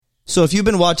So if you've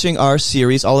been watching our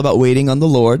series all about waiting on the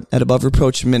Lord at Above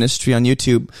Reproach Ministry on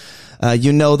YouTube,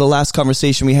 you know the last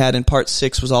conversation we had in part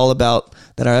 6 was all about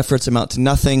that our efforts amount to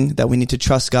nothing, that we need to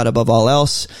trust God above all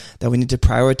else, that we need to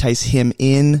prioritize Him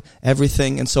in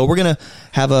everything. And so we're going to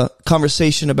have a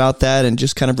conversation about that and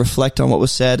just kind of reflect on what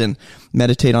was said and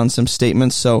meditate on some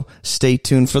statements. So stay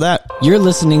tuned for that. You're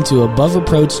listening to Above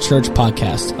Reproach Church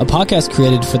Podcast, a podcast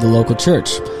created for the local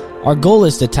church. Our goal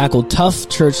is to tackle tough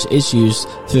church issues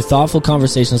through thoughtful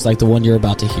conversations like the one you're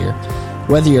about to hear.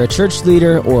 Whether you're a church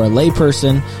leader or a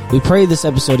layperson, we pray this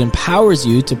episode empowers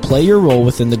you to play your role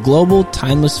within the global,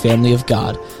 timeless family of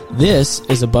God. This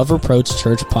is Above Reproach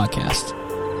Church Podcast.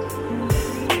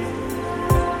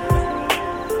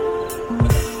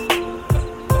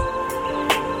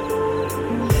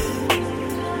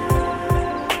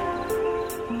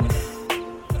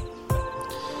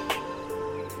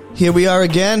 Here we are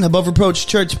again, Above Reproach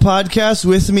Church Podcast.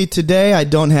 With me today, I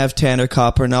don't have Tanner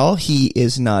Coppernall. He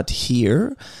is not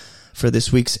here for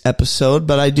this week's episode,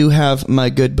 but I do have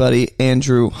my good buddy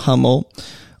Andrew Hummel,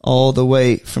 all the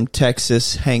way from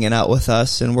Texas, hanging out with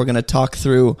us, and we're going to talk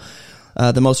through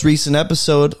the most recent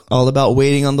episode, all about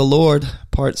waiting on the Lord,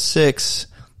 part 6.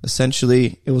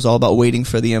 Essentially, it was all about waiting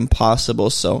for the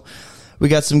impossible, so we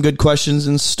got some good questions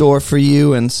in store for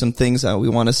you and some things that we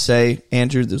want to say.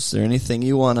 Andrew, is there anything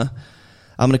you want to...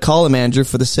 I'm going to call him Andrew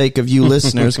for the sake of you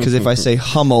listeners, because if I say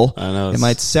Hummel, it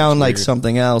might sound like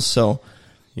something else. So,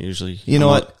 usually, you know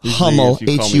what? Hummel,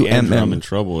 H-U-M-M. I'm in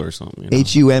trouble or something. You know?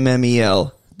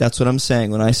 H-U-M-M-E-L. That's what I'm saying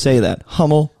when I say that.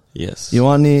 Hummel. Yes. You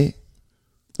want any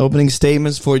opening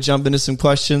statements before we jump into some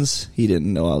questions? He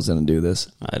didn't know I was going to do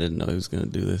this. I didn't know he was going to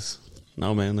do this.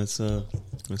 No, man, let's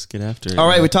get after it. All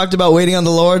right, we talked about waiting on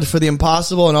the Lord for the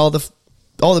impossible and all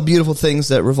the beautiful things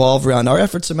that revolve around our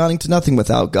efforts amounting to nothing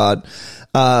without God.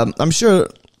 I'm sure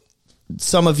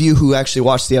some of you who actually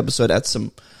watched the episode had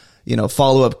some,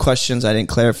 follow-up questions. I didn't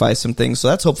clarify some things, so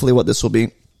that's hopefully what this will be.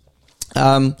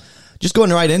 Just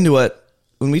going right into it,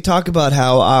 when we talk about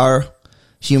how our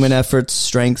human efforts,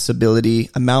 strengths, ability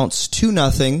amounts to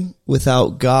nothing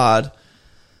without God,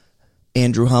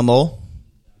 Andrew Hummel,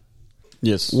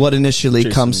 yes. What initially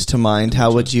Jason, comes to mind?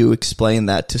 How would you explain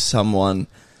that to someone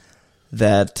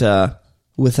that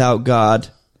without God,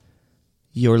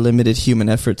 your limited human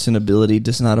efforts and ability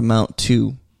does not amount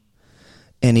to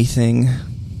anything?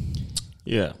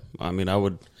 Yeah, I mean, I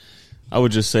would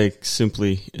just say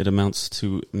simply it amounts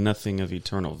to nothing of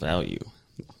eternal value.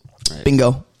 Right?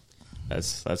 Bingo.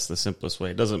 That's the simplest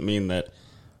way. It doesn't mean that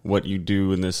what you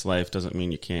do in this life doesn't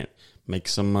mean you can't make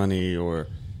some money or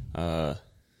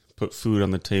put food on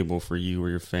the table for you or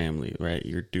your family, right?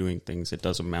 You're doing things. It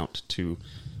does amount to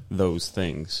those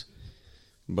things.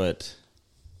 But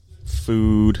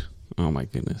food, oh my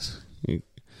goodness.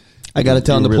 I got to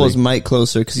tell him to pull his mic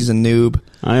closer because he's a noob.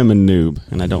 I am a noob,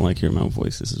 and I don't like hearing my own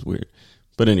voice. This is weird.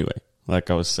 But anyway,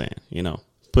 like I was saying,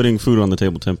 putting food on the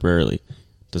table temporarily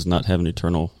does not have an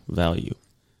eternal value.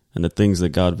 And the things that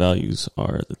God values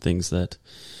are the things that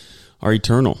are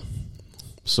eternal.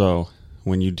 So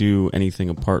when you do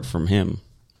anything apart from Him,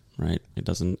 right, it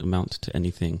doesn't amount to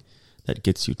anything that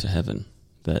gets you to heaven,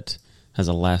 that has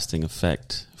a lasting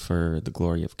effect for the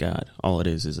glory of God. All it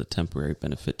is a temporary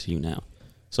benefit to you now.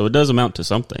 So it does amount to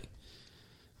something,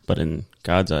 but in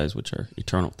God's eyes, which are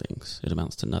eternal things, it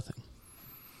amounts to nothing.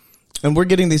 And we're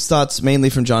getting these thoughts mainly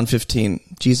from John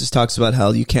 15. Jesus talks about how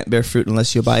you can't bear fruit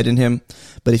unless you abide in Him,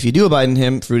 but if you do abide in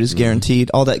Him, fruit is guaranteed,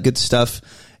 all that good stuff.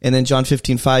 And then John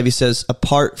 15:5, he says,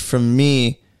 apart from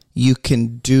me, you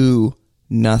can do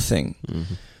nothing.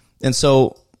 Mm-hmm. And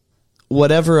so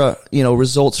whatever,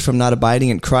 results from not abiding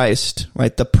in Christ,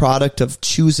 right? The product of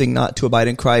choosing not to abide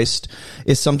in Christ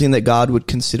is something that God would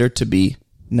consider to be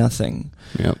nothing.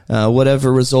 Yep.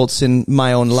 Whatever results in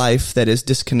my own life that is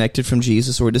disconnected from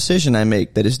Jesus, or a decision I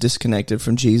make that is disconnected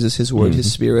from Jesus, His Word,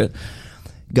 His Spirit,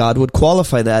 God would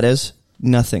qualify that as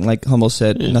nothing. Like Hummel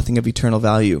said, nothing of eternal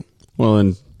value. Well,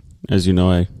 and as you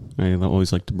know, I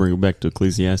always like to bring it back to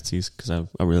Ecclesiastes because I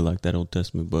really like that Old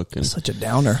Testament book. And it's such a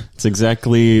downer. It's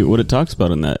exactly what it talks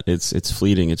about in that. It's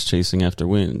fleeting. It's chasing after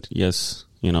wind. Yes,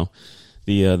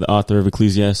 the author of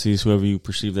Ecclesiastes, whoever you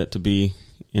perceive that to be,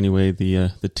 anyway,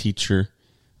 the teacher,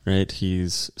 right?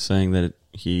 He's saying that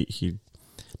he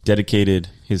dedicated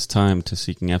his time to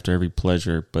seeking after every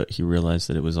pleasure, but he realized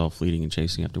that it was all fleeting and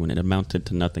chasing after wind. It amounted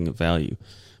to nothing of value.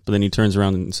 But then he turns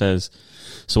around and says,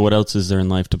 so what else is there in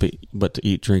life but to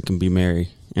eat, drink, and be merry,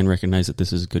 and recognize that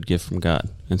this is a good gift from God?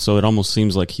 And so it almost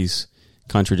seems like he's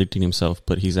contradicting himself,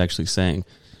 but he's actually saying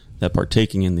that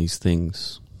partaking in these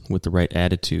things with the right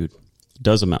attitude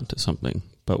does amount to something,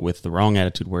 but with the wrong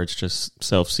attitude where it's just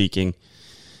self-seeking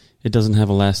it doesn't have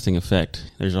a lasting effect.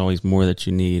 There's always more that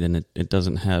you need, and it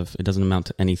doesn't amount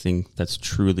to anything that's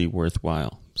truly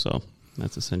worthwhile. So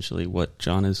that's essentially what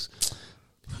John is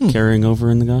carrying over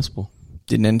in the gospel.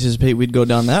 Didn't anticipate we'd go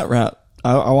down that route.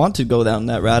 I want to go down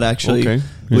that route, actually, Okay.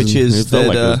 which is it felt that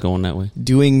like it was going that way.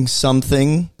 doing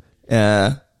something,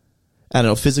 I don't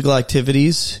know, physical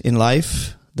activities in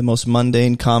life, the most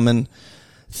mundane, common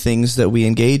things that we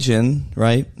engage in,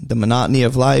 right? The monotony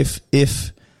of life.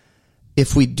 If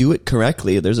we do it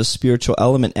correctly, there's a spiritual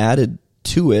element added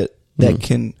to it that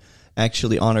can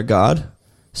actually honor God.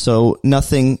 So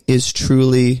nothing is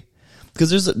truly,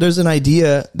 because there's an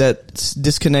idea that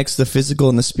disconnects the physical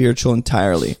and the spiritual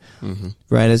entirely,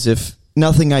 right? As if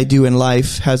nothing I do in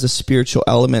life has a spiritual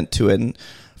element to it. And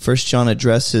 1 John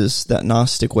addresses that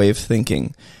Gnostic way of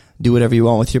thinking. Do whatever you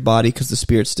want with your body because the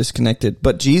spirit's disconnected.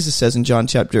 But Jesus says in John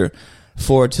chapter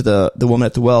 4 to the woman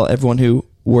at the well, everyone who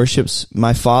worships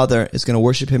my Father is going to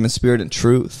worship him in spirit and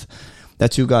truth.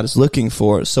 That's who God is looking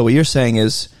for. So what you're saying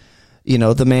is,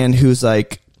 the man who's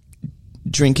like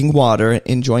drinking water,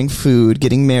 enjoying food,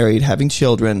 getting married, having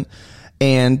children,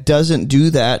 and doesn't do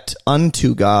that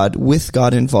unto God, with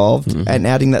God involved, and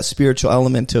adding that spiritual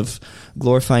element of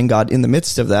glorifying God in the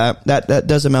midst of that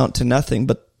does amount to nothing.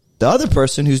 But the other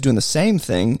person who's doing the same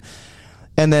thing,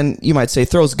 and then you might say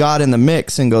throws God in the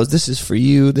mix and goes, this is for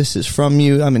you, this is from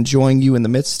you, I'm enjoying you in the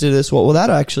midst of this. Well, that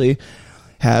actually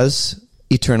has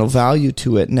eternal value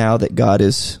to it now that God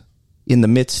is in the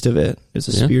midst of it. There's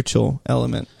a spiritual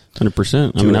element.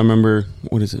 100%. I mean, I remember,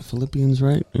 what is it, Philippians,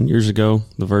 right? And years ago,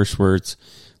 the verse where it's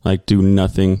like, do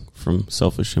nothing from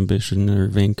selfish ambition or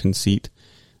vain conceit.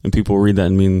 And people read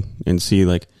that and see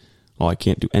like, oh, I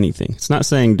can't do anything. It's not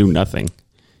saying do nothing.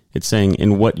 It's saying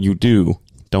in what you do,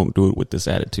 don't do it with this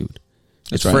attitude.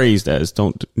 It's right. Phrased as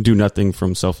don't do nothing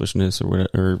from selfishness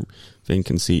or vain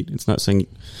conceit. It's not saying,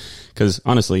 because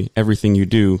honestly, everything you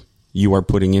do, you are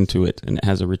putting into it and it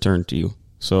has a return to you.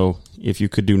 So if you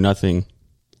could do nothing,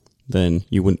 then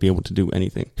you wouldn't be able to do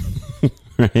anything.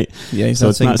 Right? Yeah, he's so not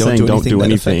it's saying not don't saying do don't anything do that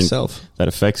anything affects self. that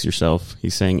affects yourself.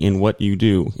 He's saying in what you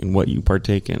do, in what you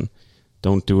partake in,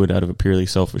 don't do it out of a purely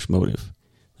selfish motive.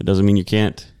 That doesn't mean you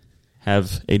can't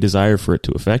have a desire for it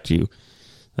to affect you.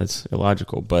 That's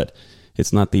illogical, but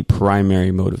it's not the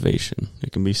primary motivation.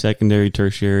 It can be secondary,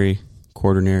 tertiary,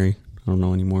 quaternary. I don't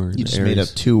know anymore. You just made up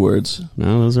 2 words.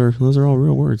 No, those are all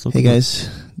real words. Hey guys,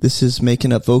 this is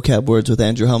Making Up Vocab Words with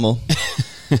Andrew Hummel.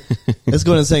 Let's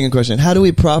go to the second question. How do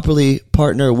we properly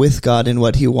partner with God in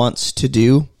what he wants to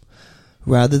do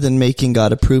rather than making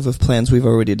God approve of plans we've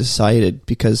already decided?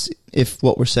 Because if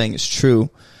what we're saying is true,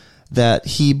 that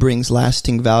he brings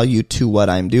lasting value to what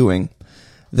I'm doing,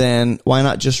 then why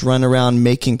not just run around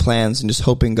making plans and just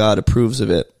hoping God approves of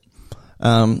it?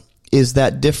 Is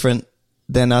that different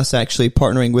than us actually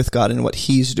partnering with God in what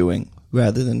he's doing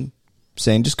rather than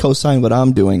saying just co-sign what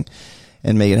I'm doing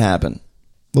and make it happen?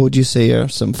 What would you say are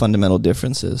some fundamental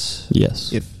differences?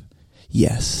 Yes.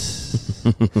 Yes.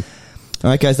 All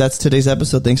right, guys, that's today's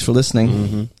episode. Thanks for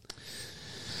listening.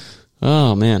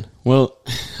 Oh, man. Well,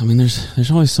 I mean,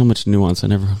 there's always so much nuance. I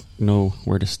never know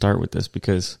where to start with this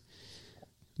because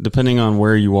depending on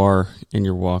where you are in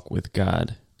your walk with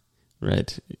God,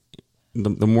 right,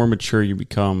 the more mature you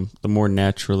become, the more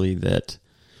naturally that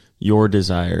your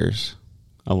desires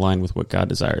align with what God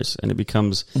desires. And it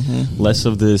becomes less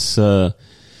of this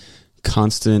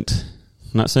constant,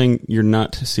 I'm not saying you're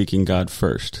not seeking God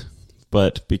first,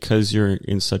 but because you're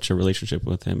in such a relationship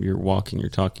with him, you're walking, you're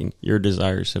talking, your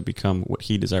desires have become what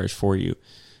he desires for you.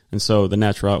 And so the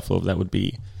natural outflow of that would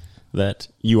be that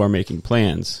you are making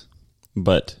plans,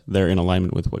 but they're in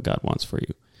alignment with what God wants for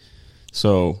you.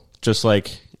 So just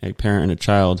like a parent and a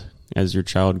child, as your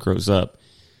child grows up,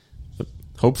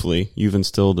 hopefully you've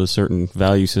instilled a certain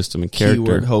value system and character.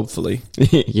 Keyword, hopefully.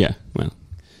 Yeah, well,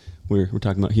 we're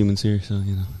talking about humans here, so,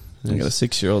 you know. I got a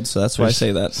 6-year-old, so that's why I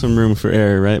say that. Some room for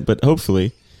error, right? But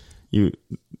hopefully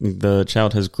the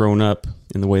child has grown up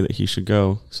in the way that he should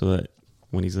go so that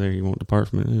when he's there, he won't depart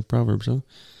from it. Proverbs, huh?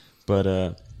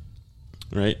 But,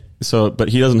 right? So, but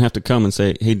he doesn't have to come and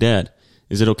say, hey, Dad,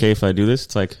 is it okay if I do this?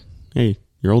 It's like, hey,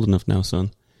 you're old enough now,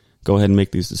 son. Go ahead and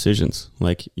make these decisions.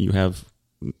 Like, you have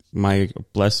my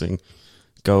blessing.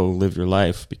 Go live your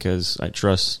life because I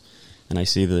trust and I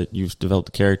see that you've developed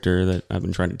a character that I've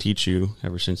been trying to teach you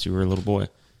ever since you were a little boy.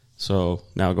 So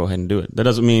now go ahead and do it. That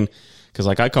doesn't mean, because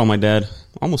like I call my dad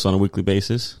almost on a weekly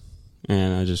basis,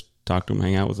 and I just talk to him,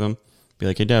 hang out with him, be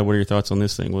like, hey, Dad, what are your thoughts on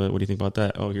this thing? What do you think about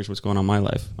that? Oh, here's what's going on in my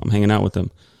life. I'm hanging out with him.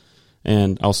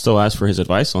 And I'll still ask for his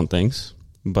advice on things,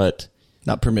 but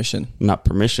Not permission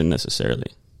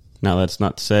necessarily. Now, that's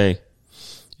not to say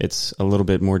it's a little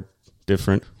bit more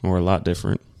different or a lot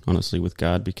different honestly, with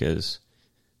God, because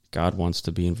God wants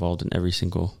to be involved in every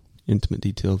single intimate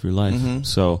detail of your life. Mm-hmm.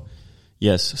 So,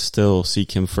 yes, still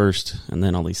seek him first, and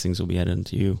then all these things will be added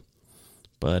unto you.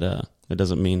 But that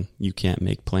doesn't mean you can't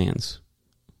make plans.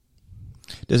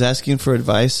 Does asking for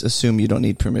advice assume you don't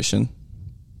need permission?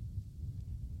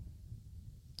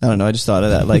 I don't know. I just thought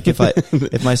of that. Like if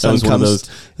my son comes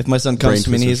to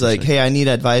me and he's like, "Hey, I need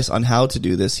advice on how to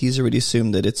do this," he's already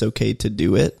assumed that it's okay to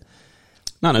do it.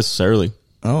 Not necessarily.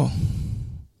 Oh,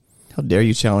 how dare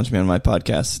you challenge me on my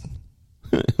podcast?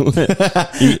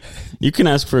 You can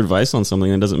ask for advice on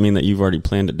something. That doesn't mean that you've already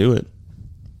planned to do it.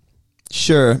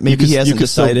 Sure, maybe he hasn't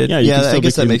decided. I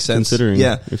guess that makes sense. Considering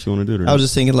if you want to do it or not. I was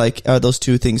just thinking, like, are those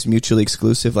two things mutually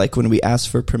exclusive? Like, when we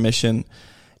ask for permission,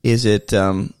 is it,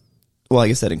 well, I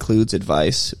guess that includes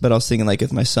advice, but I was thinking, like,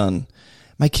 with my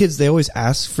kids, they always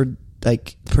ask for,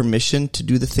 like, permission to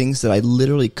do the things that I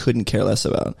literally couldn't care less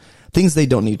about. Things they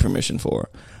don't need permission for.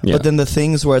 Yeah. But then the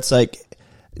things where it's like,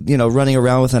 you know, running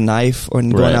around with a knife or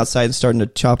going outside and starting to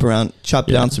chop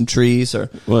down some trees, or,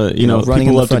 well, you know running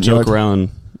people love to joke around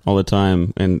all the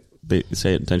time, and they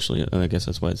say it intentionally. I guess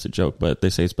that's why it's a joke, but they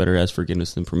say it's better to ask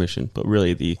forgiveness than permission. But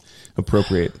really, the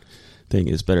appropriate thing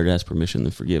is better to ask permission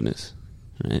than forgiveness,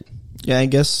 right? Yeah, I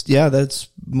guess, that's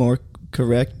more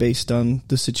correct based on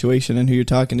the situation and who you're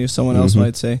talking to. Someone else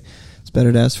might say it's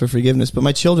better to ask for forgiveness. But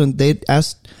my children, they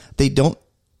don't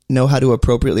know how to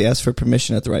appropriately ask for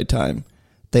permission at the right time.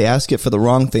 They ask it for the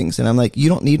wrong things. And I'm like, you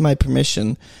don't need my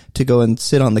permission to go and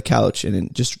sit on the couch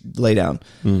and just lay down.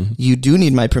 Mm-hmm. You do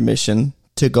need my permission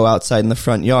to go outside in the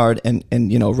front yard and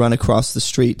you know, run across the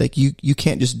street. Like, you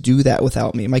can't just do that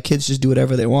without me. My kids just do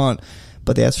whatever they want,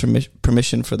 but they ask for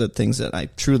permission for the things that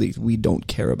we don't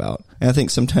care about. And I think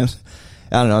sometimes,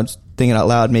 I don't know, I'm just thinking out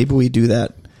loud, maybe we do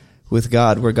that with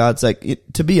God, where God's like,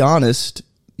 to be honest,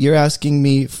 you're asking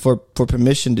me for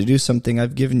permission to do something.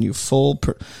 I've given you full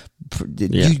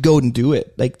you go and do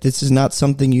it. Like, this is not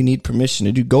something you need permission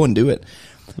to do. Go and do it.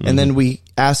 Mm-hmm. And then we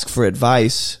ask for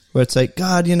advice, where it's like,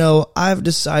 God, you know, I've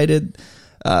decided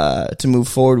to move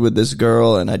forward with this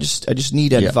girl, and I just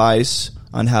need advice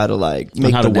on how to, like,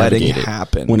 make the wedding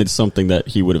happen. When it's something that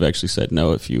he would have actually said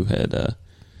no if you had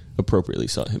appropriately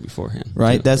sought him beforehand.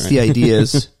 Right? Too, that's right? The idea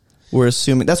is we're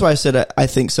assuming. That's why I said I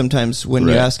think sometimes when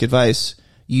you ask advice,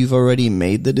 you've already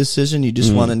made the decision. You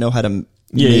just want to know how to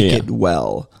make it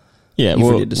well. Yeah,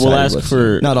 we'll ask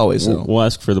for, not always, though. We'll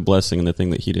ask for the blessing and the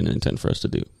thing that he didn't intend for us to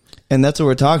do. And that's what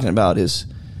we're talking about, is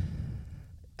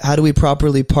how do we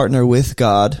properly partner with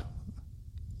God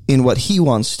in what he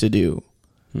wants to do,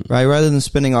 right? Rather than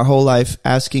spending our whole life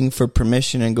asking for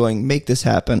permission and going, make this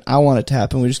happen, I want it to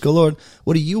happen. We just go, Lord,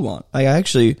 what do you want? I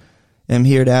actually am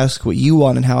here to ask what you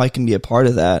want and how I can be a part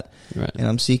of that. Right. And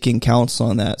I'm seeking counsel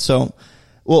on that. So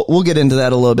we'll get into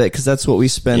that a little bit, because that's what we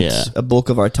spent a bulk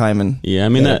of our time in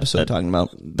that episode talking about.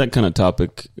 That kind of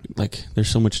topic, like, there's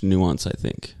so much nuance, I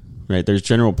think, right? There's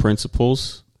general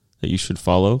principles that you should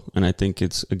follow, and I think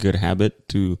it's a good habit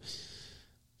to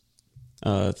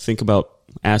think about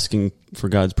asking for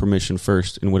God's permission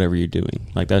first in whatever you're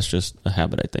doing. Like, that's just a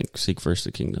habit, I think. Seek first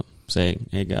the kingdom. Saying,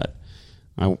 hey, God,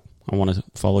 I want to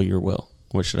follow your will.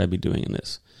 What should I be doing in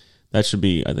this? That should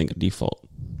be, I think, a default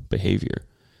behavior.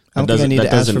 I don't think I need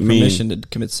to ask for permission to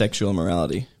commit sexual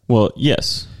immorality. Well,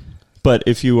 yes. But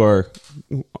if you are,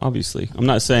 obviously, I'm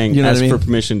not saying ask for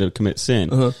permission to commit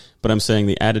sin, but I'm saying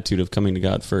the attitude of coming to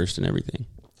God first and everything.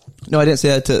 No, I didn't say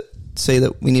that to say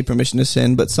that we need permission to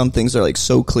sin, but some things are, like,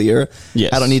 so clear.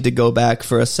 Yes. I don't need to go back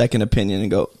for a second opinion and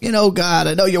go, you know, God,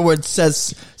 I know your word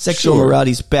says sexual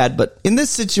immorality is bad, but in this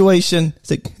situation,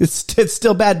 it's like, it's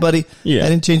still bad, buddy. Yeah. I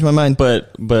didn't change my mind.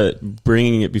 But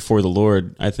bringing it before the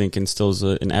Lord, I think, instills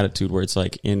an attitude where it's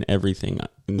like, in everything,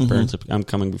 I'm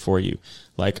coming before you.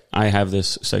 Like, I have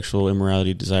this sexual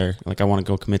immorality desire. Like, I want to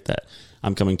go commit that.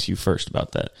 I'm coming to you first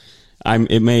about that.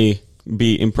 It may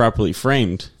be improperly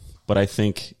framed, but I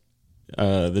think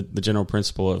the general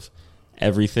principle of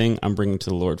everything I'm bringing to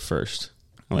the Lord first.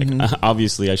 Like,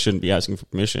 obviously, I shouldn't be asking for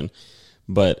permission,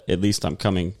 but at least I'm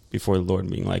coming before the Lord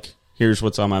and being like, here's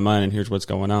what's on my mind and here's what's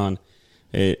going on.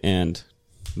 And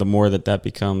the more that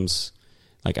becomes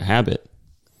like a habit,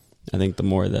 I think the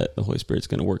more that the Holy Spirit's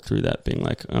going to work through that, being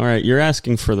like, all right, you're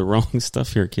asking for the wrong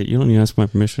stuff here, kid. You don't need to ask my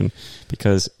permission,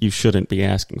 because you shouldn't be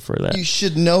asking for that. You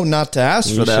should know not to ask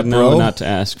for that, bro. You should know not to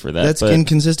ask for that. That's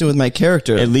inconsistent with my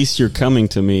character. At least you're coming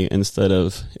to me instead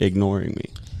of ignoring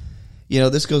me. You know,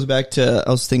 this goes back to,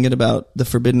 I was thinking about the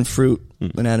forbidden fruit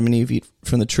when Adam and Eve eat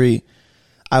from the tree.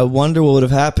 I wonder what would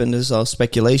have happened, is all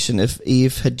speculation, if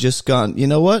Eve had just gone, you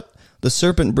know what? The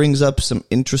serpent brings up some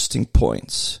interesting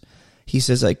points. he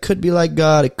says, I could be like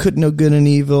God. I could know good and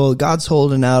evil. God's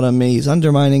holding out on me. He's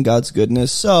undermining God's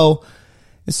goodness. So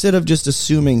instead of just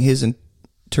assuming his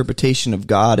interpretation of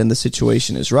God and the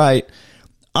situation is right,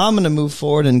 I'm going to move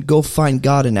forward and go find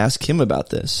God and ask him about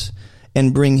this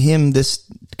and bring him this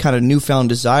kind of newfound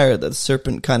desire that the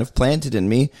serpent kind of planted in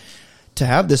me to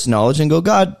have this knowledge and go,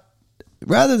 God,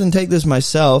 rather than take this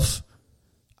myself,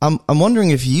 I'm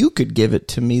wondering if you could give it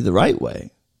to me the right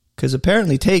way, because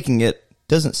apparently taking it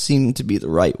doesn't seem to be the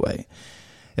right way.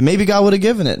 And maybe God would have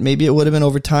given it. Maybe it would have been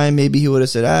over time. Maybe he would have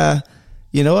said,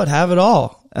 you know what, have it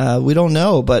all. We don't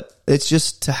know, but it's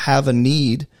just to have a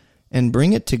need and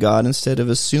bring it to God instead of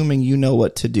assuming you know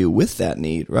what to do with that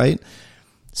need, right?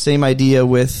 Same idea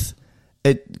with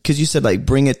it, because you said like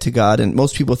bring it to God, and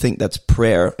most people think that's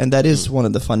prayer, and that is one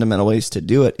of the fundamental ways to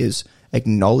do it, is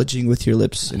acknowledging with your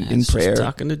lips in prayer,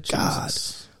 talking to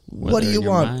Jesus, God, what do you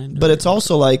want? But it's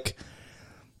also like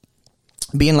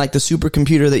being like the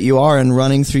supercomputer that you are and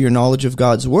running through your knowledge of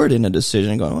God's word in a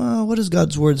decision, going, well, what does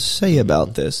God's word say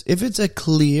about this? If it's a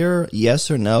clear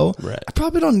yes or no, right, I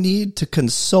probably don't need to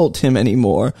consult him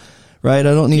anymore, right?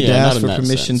 I don't need to ask for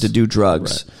permission to do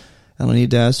drugs. Right. I don't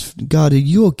need to ask, God, are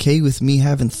you okay with me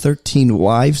having 13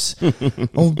 wives? But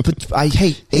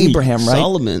Abraham,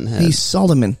 right?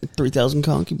 Solomon 3,000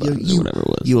 concubines or whatever it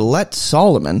was. You let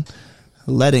Solomon.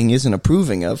 Letting isn't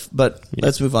approving of, but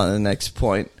let's move on to the next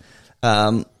point.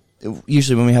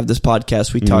 Usually when we have this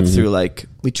podcast, we talk through, like,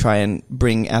 we try and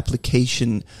bring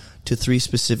application to 3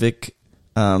 specific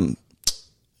core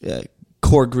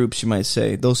groups, you might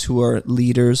say. Those who are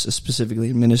leaders, specifically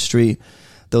in ministry,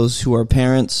 those who are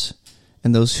parents,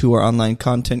 and those who are online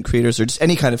content creators, or just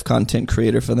any kind of content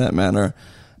creator for that matter.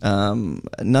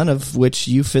 None of which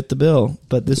you fit the bill,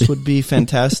 but this would be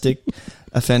fantastic,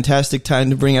 a fantastic time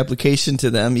to bring application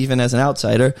to them, even as an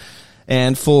outsider.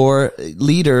 And for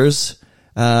leaders,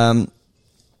 and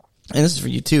this is for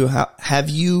you too, have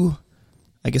you,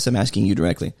 I guess I'm asking you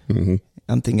directly,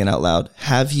 I'm thinking out loud,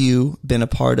 have you been a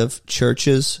part of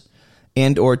churches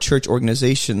and or church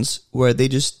organizations where they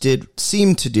just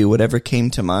seem to do whatever came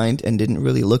to mind and didn't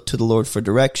really look to the Lord for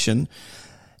direction?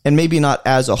 And maybe not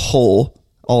as a whole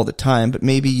all the time, but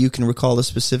maybe you can recall a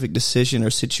specific decision or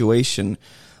situation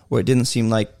where it didn't seem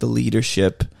like the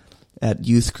leadership at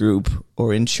youth group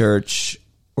or in church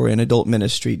or in adult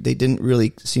ministry, they didn't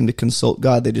really seem to consult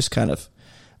God. They just kind of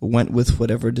went with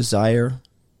whatever desire,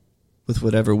 with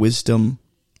whatever wisdom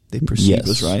they perceived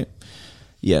was right.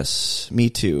 Yes, me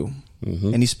too.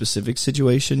 Any specific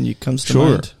situation you comes to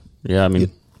mind? Yeah, I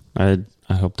mean, I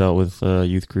helped out with a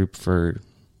youth group for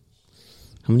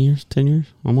how many years? 10 years?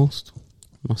 Almost?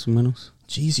 Más o menos.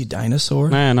 Jeez, you dinosaur.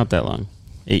 Nah, not that long.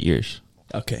 8 years.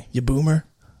 Okay, you boomer.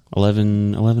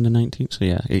 11 to 19, so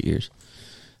yeah, 8 years.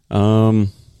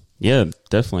 Yeah,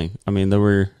 definitely. I mean, there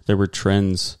were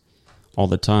trends all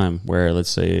the time where, let's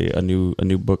say, a new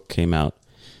book came out,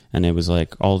 and it was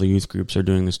like, all the youth groups are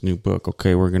doing this new book.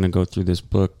 Okay, we're going to go through this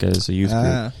book as a youth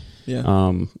group.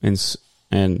 Yeah.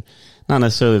 And not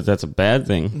necessarily that that's a bad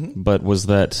thing, but was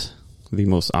that the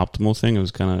most optimal thing?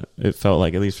 It felt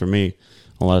like, at least for me,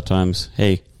 a lot of times,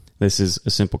 hey, this is a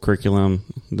simple curriculum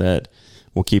that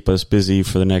will keep us busy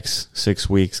for the next 6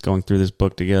 weeks going through this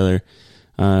book together.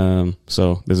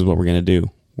 So this is what we're going to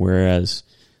do. Whereas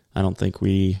I don't think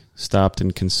we stopped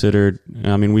and considered,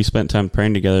 I mean, we spent time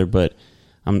praying together, but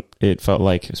it felt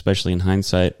like, especially in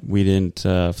hindsight, we didn't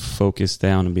focus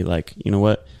down and be like, you know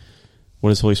what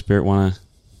does Holy Spirit want to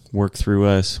work through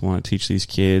us, want to teach these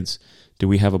kids? Do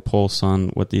we have a pulse on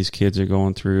what these kids are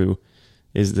going through?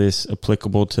 Is this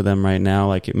applicable to them right now?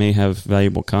 Like, it may have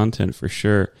valuable content for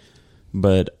sure,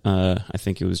 but I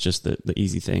think it was just the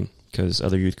easy thing because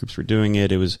other youth groups were doing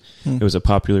it. It was a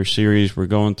popular series we're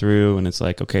going through, and it's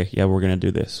like, okay, yeah, we're going to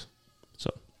do this.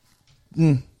 So.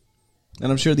 And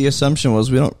I'm sure the assumption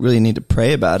was we don't really need to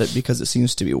pray about it because it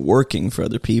seems to be working for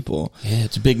other people. Yeah,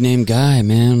 it's a big name guy,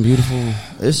 man. Beautiful.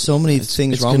 There's so many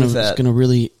things wrong with that. It's going to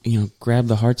really, grab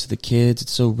the hearts of the kids.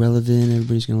 It's so relevant.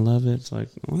 Everybody's going to love it. It's like,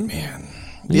 well, man.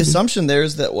 Maybe. The assumption there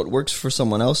is that what works for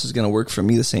someone else is going to work for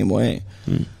me the same way.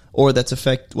 Or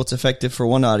what's effective for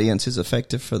one audience is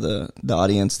effective for the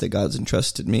audience that God's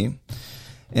entrusted me.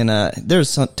 And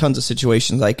there's tons of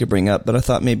situations I could bring up, but I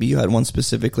thought maybe you had one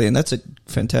specifically, and that's a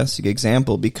fantastic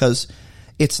example because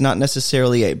it's not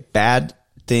necessarily a bad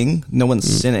thing. No one's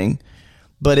sinning,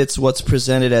 but it's what's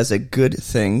presented as a good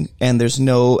thing, and there's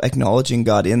no acknowledging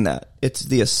God in that. It's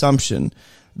the assumption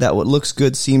that what looks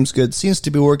good, seems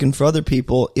to be working for other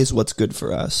people is what's good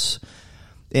for us.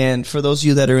 And for those of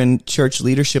you that are in church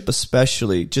leadership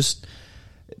especially,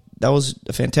 that was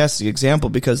a fantastic example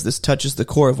because this touches the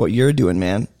core of what you're doing,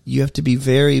 man. You have to be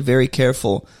very, very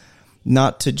careful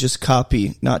not to just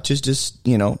copy, not just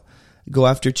go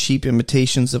after cheap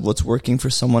imitations of what's working for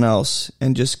someone else,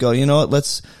 and just go, you know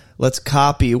what, let's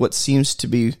copy what seems to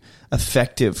be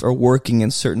effective or working in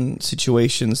certain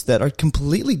situations that are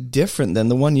completely different than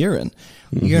the one you're in.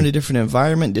 Mm-hmm. You're in a different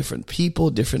environment, different people,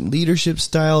 different leadership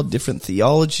style, different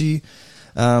theology.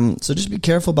 So just be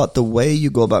careful about the way you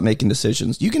go about making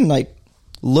decisions. You can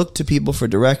look to people for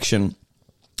direction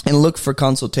and look for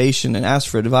consultation and ask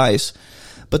for advice,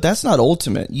 but that's not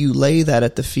ultimate. You lay that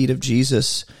at the feet of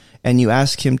Jesus and you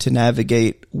ask him to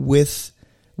navigate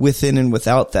within and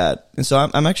without that. And so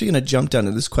I'm actually going to jump down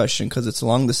to this question because it's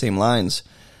along the same lines.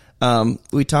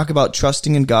 We talk about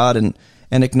trusting in God and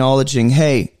acknowledging,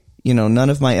 hey, none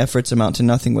of my efforts amount to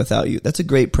nothing without you. That's a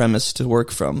great premise to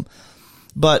work from.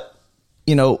 But,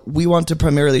 we want to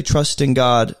primarily trust in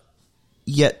God,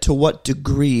 yet to what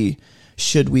degree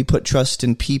should we put trust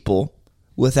in people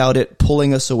without it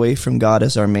pulling us away from God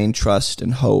as our main trust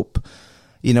and hope?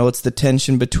 It's the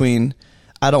tension between,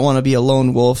 I don't want to be a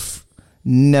lone wolf,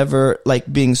 never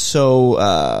being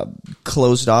so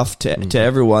closed off to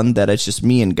everyone that it's just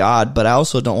me and God, but I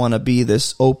also don't want to be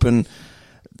this open,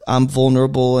 I'm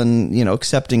vulnerable and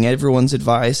accepting everyone's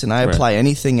advice, and I apply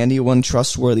anything anyone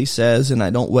trustworthy says, and I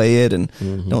don't weigh it and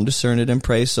don't discern it and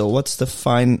pray. So what's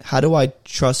the how do I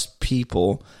trust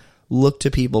people, look to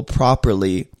people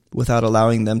properly without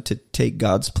allowing them to take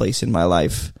God's place in my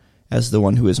life as the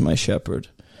one who is my shepherd?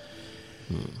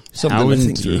 How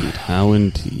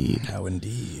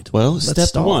indeed. Well,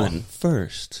 step 1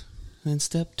 first, then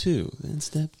step 2, then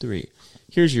step 3.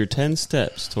 Here's your 10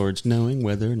 steps towards knowing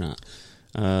whether or not.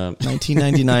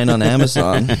 $19.99 on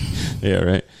Amazon. Yeah,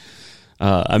 right.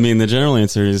 The general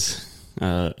answer is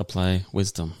apply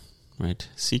wisdom, right?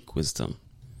 Seek wisdom.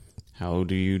 How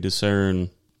do you discern,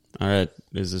 all right,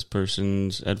 is this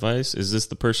person's advice? Is this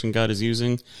the person God is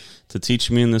using to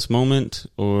teach me in this moment,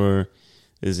 or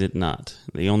is it not?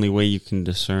 The only way you can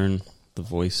discern the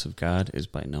voice of God is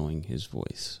by knowing his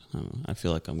voice. I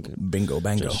feel like I'm good. Bingo,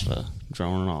 bango. Just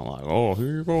drawing on like, oh,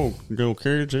 here you go,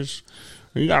 kids.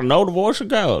 You got to know the voice of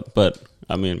God. But,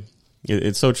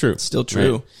 it's so true. It's still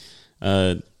true.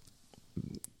 Right?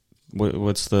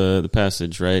 What's the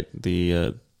passage, right?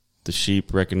 The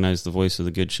sheep recognize the voice of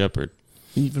the good shepherd.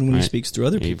 Even when he speaks through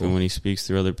other people. Even when he speaks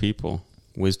through other people.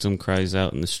 Wisdom cries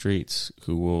out in the streets,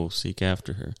 who will seek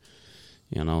after her.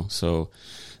 So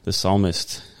the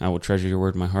psalmist, I will treasure your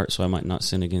word in my heart so I might not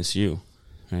sin against you.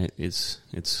 Right?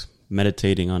 It's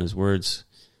meditating on his words.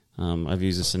 I've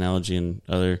used this analogy in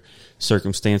other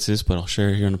circumstances, but I'll share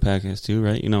it here on the podcast too,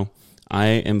 right? I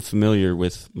am familiar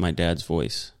with my dad's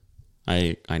voice.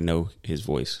 I know his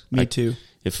voice. Me too.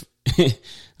 If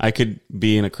I could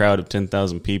be in a crowd of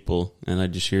 10,000 people and I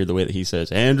just hear the way that he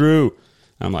says, Andrew,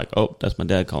 I'm like, oh, that's my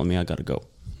dad calling me. I got to go.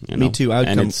 Me too.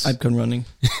 I'd come running.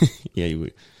 Yeah, you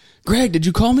would. Greg, did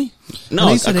you call me? No,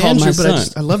 I said Andrew,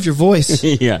 but I love your voice.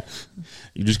 Yeah.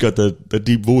 You just got the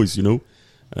deep voice,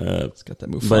 It's got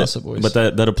that Mufasa voice.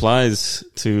 But that applies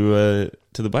to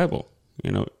the Bible.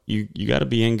 You got to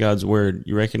be in God's word.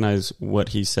 You recognize what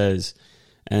he says.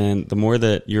 And the more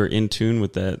that you're in tune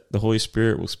with that, the Holy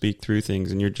Spirit will speak through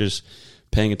things, and you're just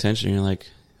paying attention. And you're like,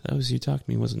 that was you talking to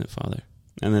me, wasn't it, Father?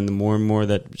 And then the more and more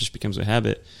that just becomes a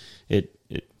habit, it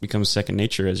becomes second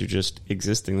nature as you're just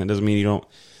existing. That doesn't mean you don't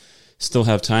still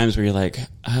have times where you're like,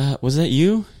 was that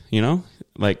you?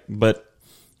 But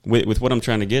with what I'm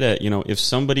trying to get at, if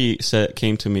somebody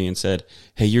came to me and said,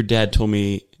 hey, your dad told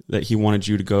me that he wanted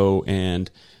you to go and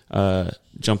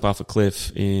jump off a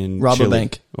cliff in rob Chile a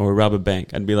bank. Or rob a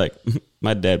bank, I'd be like,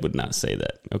 my dad would not say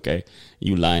that. Okay,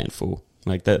 you lying fool.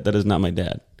 Like that is not my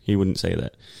dad. He wouldn't say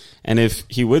that. And if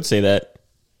he would say that,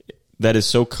 that is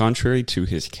so contrary to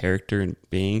his character and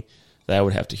being that I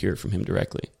would have to hear it from him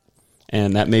directly.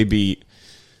 And that may be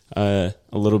a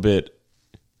little bit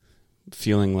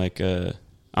feeling like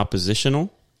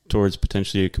oppositional towards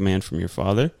potentially a command from your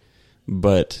father,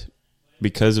 but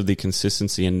because of the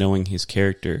consistency and knowing his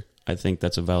character, I think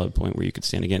that's a valid point where you could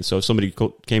stand against. So if somebody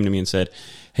came to me and said,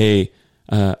 hey,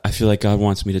 I feel like God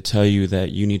wants me to tell you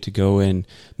that you need to go and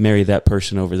marry that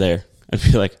person over there, I'd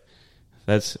be like,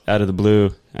 that's out of the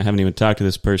blue. I haven't even talked to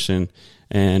this person,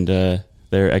 and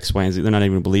they're X, Y, and Z. They're not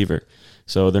even a believer.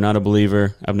 So they're not a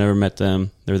believer. I've never met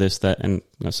them. They're this, that. And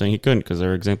I'm not saying he couldn't, because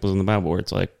there are examples in the Bible where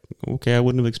it's like, okay, I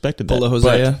wouldn't have expected that. Pull a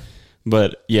Hosea.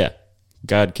 But yeah,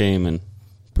 God came and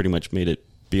pretty much made it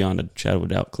beyond a shadow of a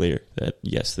doubt clear that,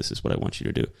 yes, this is what I want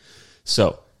you to do.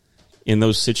 So in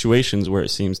those situations where it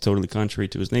seems totally contrary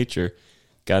to his nature,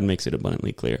 God makes it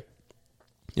abundantly clear.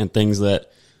 And things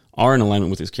that are in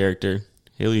alignment with his character,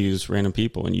 he'll use random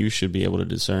people, and you should be able to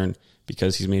discern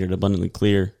because he's made it abundantly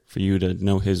clear for you to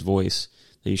know his voice,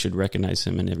 that you should recognize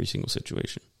him in every single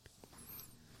situation.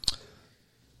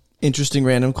 Interesting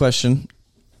random question.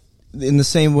 In the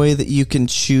same way that you can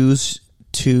choose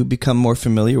to become more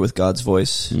familiar with God's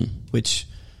voice, which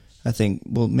I think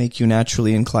will make you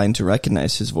naturally inclined to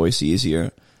recognize his voice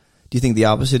easier, do you think the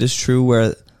opposite is true,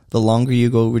 where the longer you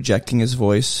go rejecting his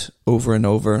voice over and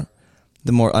over,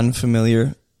 the more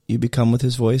unfamiliar you become with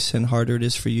his voice and harder it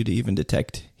is for you to even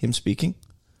detect him speaking?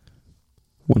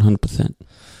 100%.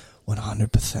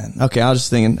 100%. Okay, I was just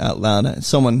thinking out loud.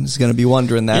 Someone's going to be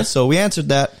wondering that. Yeah. So we answered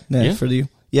that for you.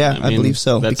 Yeah, I mean, believe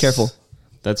so. Be careful.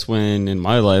 That's when in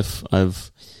my life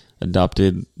I've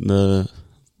adopted the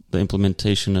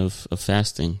implementation of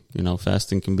fasting. You know,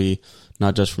 fasting can be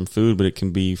not just from food, but it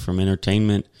can be from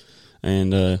entertainment.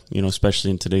 And,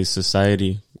 especially in today's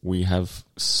society, we have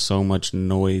so much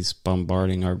noise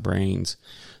bombarding our brains.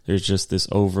 There's just this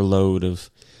overload of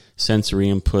sensory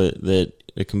input that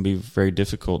it can be very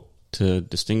difficult to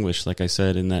distinguish. Like I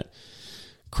said, in that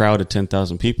crowd of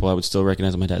 10,000 people, I would still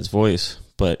recognize my dad's voice,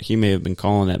 but he may have been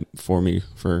calling that for me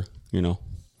for, a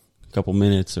couple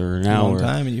minutes or an hour. Long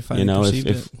time, and you finally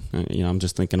perceived it. I'm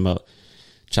just thinking about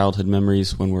childhood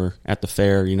memories when we're at the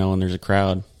fair, and there's a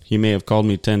crowd. He may have called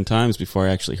me 10 times before I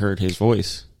actually heard his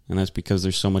voice, and that's because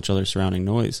there's so much other surrounding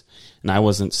noise. And I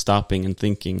wasn't stopping and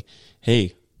thinking,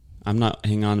 hey, I'm not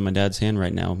hanging on to my dad's hand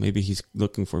right now. Maybe he's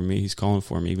looking for me. He's calling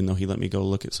for me, even though he let me go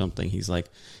look at something. He's like,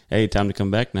 hey, time to come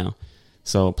back now.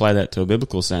 So apply that to a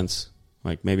biblical sense.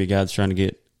 Like maybe God's trying to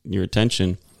get your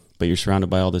attention, but you're surrounded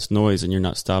by all this noise and you're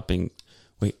not stopping.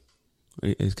 Wait,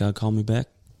 is God calling me back?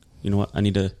 You know what? I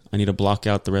need to block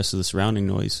out the rest of the surrounding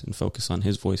noise and focus on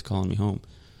his voice calling me home.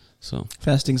 So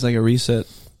fasting's like a reset.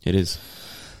 It is.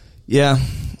 Yeah.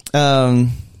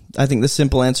 I think the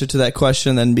simple answer to that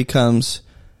question then becomes,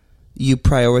 you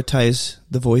prioritize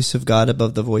the voice of God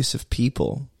above the voice of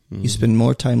people. Mm-hmm. You spend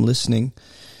more time listening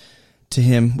to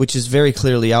him, which is very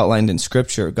clearly outlined in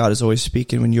Scripture. God is always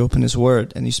speaking when you open his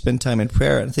word, and you spend time in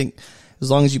prayer. And I think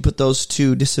as long as you put those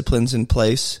two disciplines in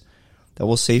place, that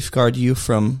will safeguard you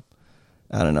from,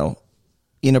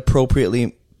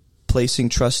 inappropriately placing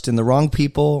trust in the wrong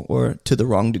people or to the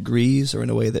wrong degrees or in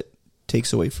a way that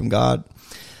takes away from God.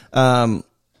 I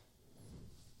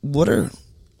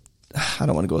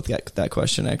don't want to go with that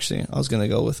question, actually. I was going to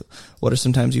go with, what are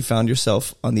some times you found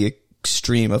yourself on the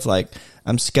extreme of like,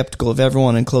 I'm skeptical of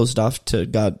everyone and closed off to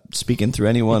God speaking through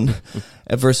anyone,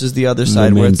 versus the other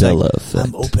side where it's like, effect.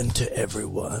 I'm open to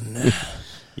everyone.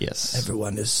 Yes.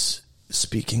 Everyone is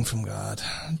speaking from God.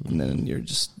 And then you're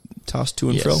just tossed to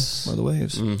and fro by the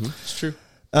waves. Mm-hmm. It's true.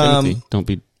 Timothy, don't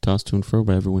be tossed to and fro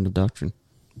by every wind of doctrine.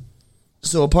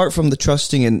 So apart from the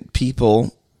trusting in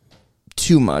people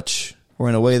too much, or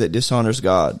in a way that dishonors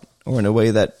God, or in a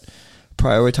way that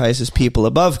prioritizes people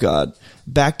above God,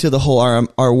 back to the whole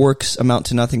our works amount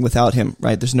to nothing without him,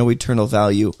 right? There's no eternal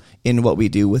value in what we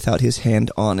do without his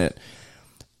hand on it.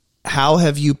 How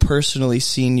have you personally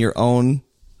seen your own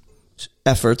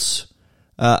efforts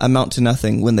amount to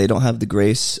nothing when they don't have the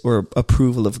grace or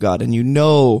approval of God, and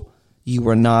you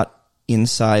are not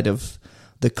inside of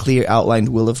the clear outlined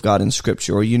will of God in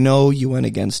Scripture, or you went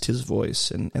against his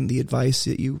voice and the advice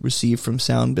that you receive from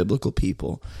sound biblical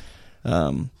people?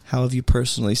 How have you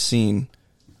personally seen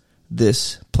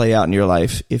this play out in your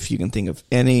life, if you can think of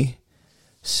any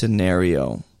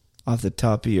scenario off the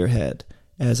top of your head,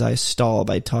 as I stall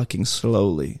by talking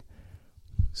slowly?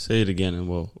 Say it again,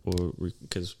 and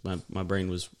because my brain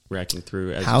was racking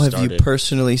through as how you have you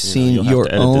personally seen your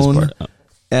own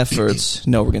efforts?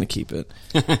 No, we're going to keep it.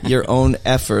 Your own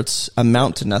efforts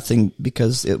amount to nothing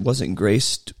because it wasn't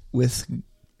graced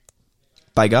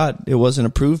by God. It wasn't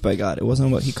approved by God. It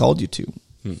wasn't what he called you to.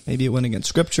 Maybe it went against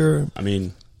Scripture. I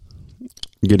mean,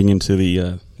 getting into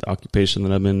the occupation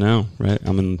that I'm in now, right?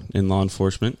 I'm in law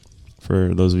enforcement,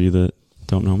 for those of you that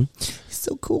don't know me. He's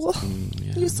so cool.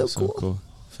 You're so cool.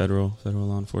 Federal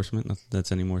law enforcement. Not that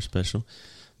that's any more special.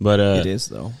 But it is,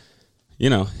 though.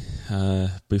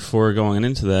 Before going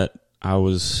into that, I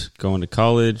was going to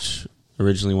college.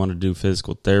 Originally wanted to do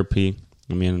physical therapy.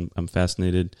 I mean, I'm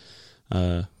fascinated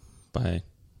by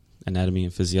anatomy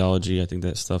and physiology. I think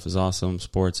that stuff is awesome.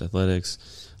 Sports,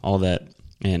 athletics, all that.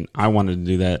 And I wanted to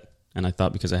do that. And I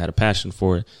thought because I had a passion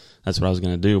for it, that's what I was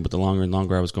going to do. But the longer and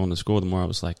longer I was going to school, the more I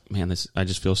was like, man, I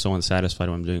just feel so unsatisfied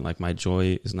what I'm doing. Like, my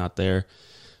joy is not there.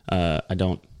 I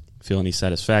don't feel any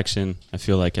satisfaction. I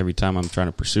feel like every time I'm trying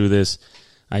to pursue this,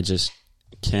 I just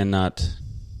cannot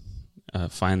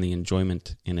find the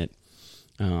enjoyment in it.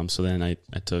 So then I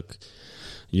took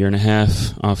a year and a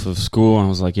half off of school. I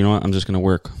was like, you know what? I'm just going to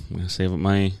work. I'm going to save up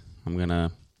money. I'm going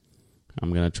to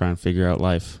try and figure out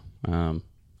life.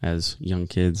 as young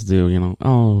kids do,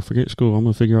 oh, forget school, I'm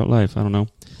going to figure out life. I don't know.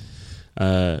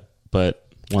 But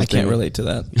I can't relate to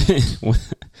that.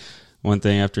 One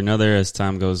thing after another, as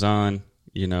time goes on,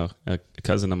 a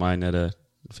cousin of mine at a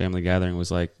family gathering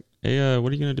was like, hey,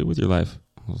 what are you going to do with your life?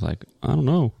 I was like, I don't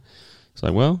know. It's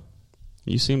like, well,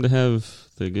 you seem to have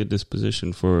the good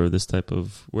disposition for this type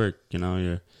of work.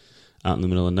 You're out in the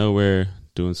middle of nowhere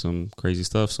doing some crazy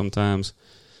stuff sometimes,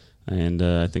 and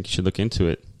I think you should look into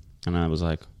it. And I was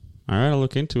like, all right, I'll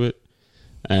look into it.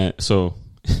 So,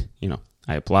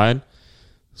 I applied,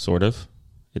 sort of.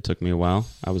 It took me a while.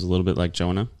 I was a little bit like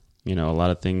Jonah. A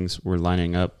lot of things were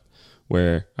lining up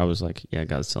where I was like, yeah,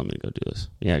 God's telling me to go do this.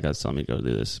 Yeah, God's telling me to go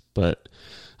do this. But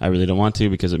I really don't want to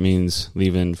because it means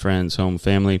leaving friends, home,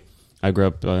 family. I grew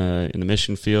up in the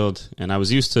mission field, and I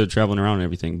was used to traveling around and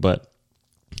everything. But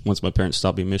once my parents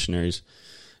stopped being missionaries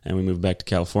and we moved back to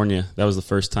California, that was the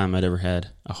first time I'd ever had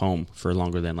a home for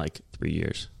longer than like 3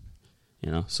 years.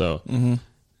 So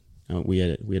we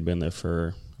had been there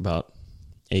for about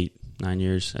 8-9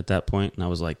 years at that point, and I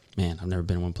was like, man, I've never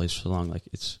been in one place for so long. Like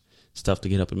it's tough to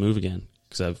get up and move again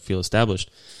because I feel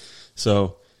established.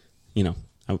 So,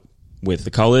 with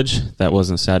the college, that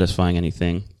wasn't satisfying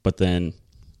anything. But then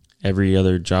every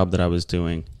other job that I was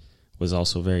doing was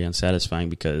also very unsatisfying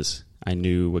because I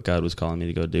knew what God was calling me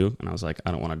to go do, and I was like,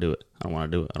 I don't want to do it. I don't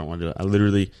want to do it. I don't want to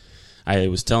do it. I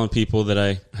was telling people that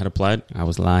I had applied. I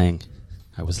was lying.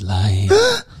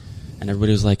 And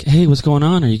everybody was like, hey, what's going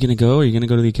on? Are you going to go? Are you going to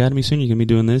go to the academy soon? Are you going to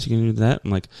be doing this? Are you going to do that?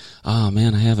 I'm like, oh,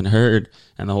 man, I haven't heard.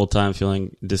 And the whole time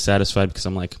feeling dissatisfied because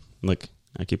I'm like, look,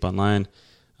 I keep on lying.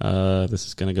 This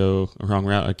is going to go a wrong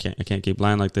route. I can't keep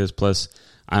lying like this. Plus,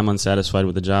 I'm unsatisfied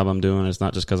with the job I'm doing. It's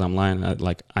not just because I'm lying.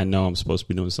 I know I'm supposed to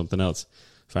be doing something else.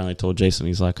 Finally told Jason,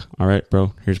 he's like, all right,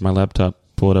 bro, here's my laptop.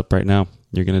 Pull it up right now.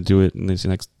 You're going to do it in these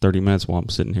next 30 minutes while I'm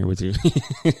sitting here with you.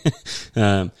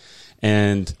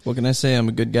 And what can I say? I'm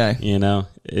a good guy.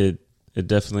 It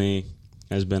definitely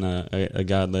has been a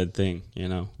God-led thing,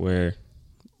 where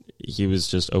he was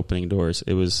just opening doors.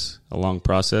 It was a long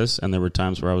process, and there were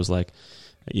times where I was like,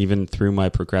 even through my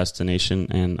procrastination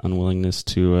and unwillingness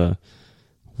to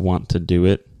want to do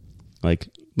it, like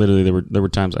literally there were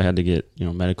times I had to get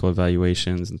medical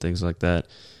evaluations and things like that.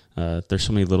 There's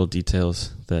so many little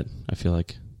details that I feel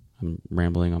like I'm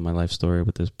rambling on my life story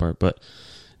with this part, but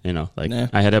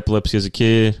I had epilepsy as a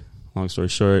kid. Long story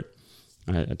short,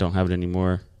 I don't have it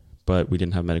anymore, but we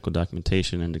didn't have medical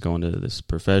documentation, and to go into this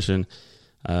profession,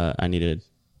 I needed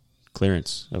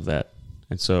clearance of that.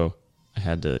 And so I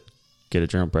had to get a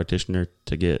general practitioner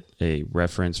to get a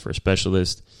reference for a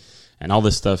specialist, and all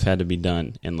this stuff had to be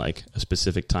done in like a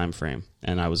specific time frame.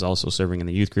 And I was also serving in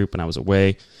the youth group, and I was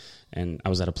away, and I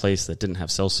was at a place that didn't have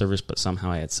cell service, but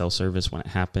somehow I had cell service when it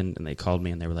happened, and they called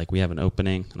me and they were like, we have an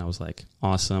opening. And I was like,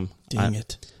 awesome. Dang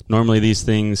it. Normally these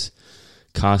things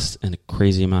cost a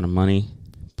crazy amount of money,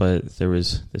 but there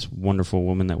was this wonderful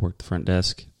woman that worked the front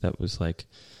desk that was like,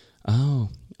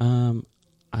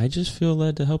 I just feel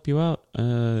led to help you out.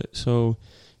 So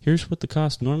here's what the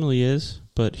cost normally is,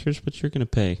 but here's what you're going to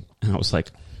pay. And I was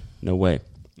like, no way.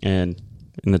 And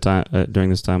in the time, during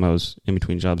this time, I was in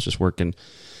between jobs, just working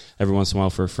every once in a while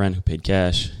for a friend who paid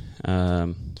cash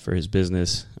for his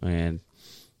business, and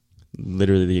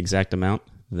literally the exact amount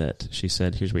that she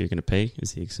said, here's what you're going to pay,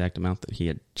 is the exact amount that he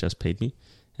had just paid me,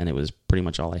 and it was pretty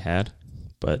much all I had.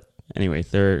 But anyway,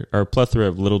 there are a plethora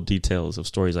of little details of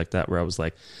stories like that where I was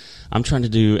like, I'm trying to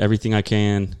do everything I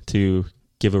can to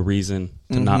give a reason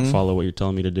to not follow what you're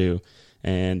telling me to do.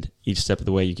 And each step of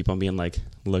the way, you keep on being like,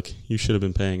 look, you should have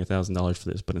been paying $1,000 for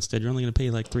this, but instead you're only going to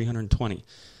pay like $320.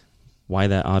 Why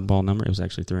that oddball number? It was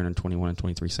actually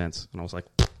 $321.23. And I was like,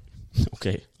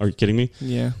 okay, are you kidding me?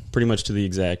 Yeah. Pretty much to the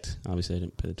exact. Obviously, I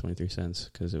didn't pay the 23 cents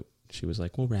because she was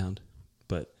like, we'll round.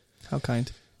 But how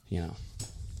kind.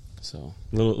 So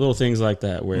little things like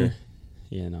that where,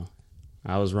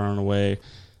 I was running away,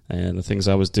 and the things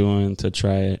I was doing to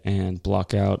try and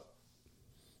block out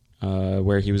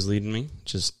where he was leading me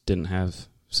just didn't have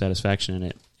satisfaction in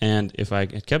it. And if I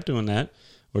had kept doing that,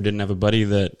 or didn't have a buddy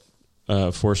that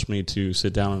forced me to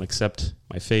sit down and accept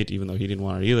my fate, even though he didn't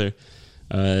want it either,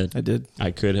 I did.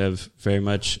 I could have very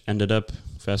much ended up,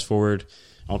 fast forward,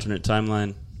 alternate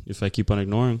timeline, if I keep on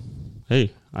ignoring,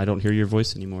 hey, I don't hear your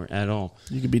voice anymore at all.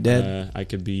 You could be dead. I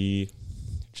could be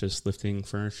just lifting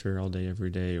furniture all day, every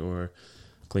day, or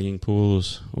cleaning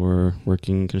pools, or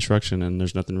working construction, and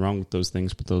there's nothing wrong with those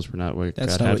things, but those were not what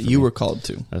That's God not had what for you me. were called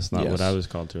to. That's not what I was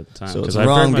called to at the time. So it's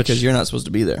wrong because you're not supposed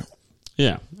to be there.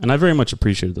 Yeah, and I very much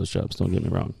appreciated those jobs, don't get me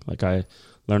wrong. Like, I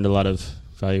learned a lot of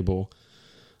valuable,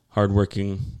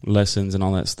 hardworking lessons and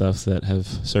all that stuff that have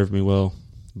served me well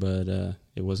but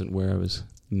it wasn't where I was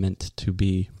meant to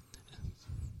be.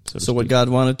 So what God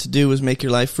wanted to do was make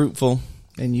your life fruitful,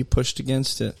 and you pushed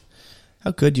against it.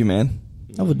 How could you, man?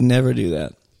 I would never do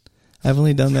that. I've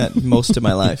only done that most of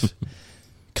my life.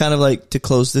 Kind of like, to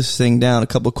close this thing down, a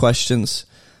couple questions.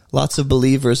 Lots of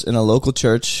believers in a local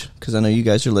church, because I know you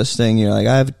guys are listening. You're like,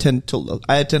 I attend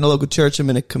a local church. I'm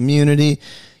in a community.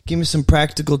 Give me some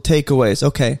practical takeaways.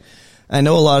 Okay. I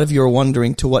know a lot of you are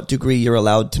wondering to what degree you're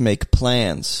allowed to make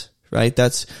plans, right?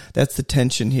 That's the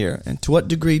tension here. And to what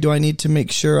degree do I need to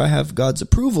make sure I have God's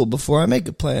approval before I make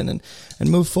a plan and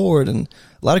move forward? And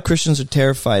a lot of Christians are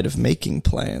terrified of making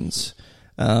plans.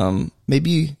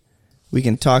 Maybe we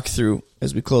can talk through,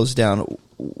 as we close down,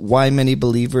 why many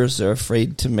believers are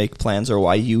afraid to make plans, or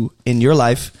why you in your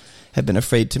life have been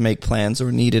afraid to make plans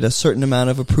or needed a certain amount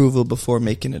of approval before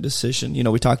making a decision. You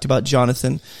know, we talked about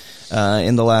Jonathan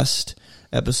in the last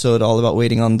episode, all about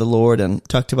waiting on the Lord, and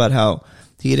talked about how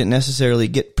he didn't necessarily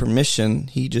get permission.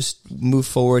 He just moved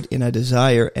forward in a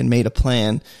desire and made a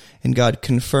plan, and God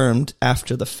confirmed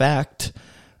after the fact.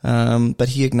 But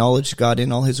he acknowledged God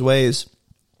in all his ways.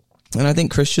 And I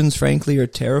think Christians, frankly, are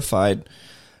terrified,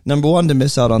 number one, to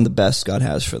miss out on the best God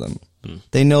has for them.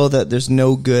 They know that there's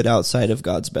no good outside of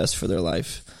God's best for their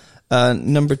life.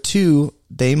 Number two,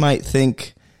 they might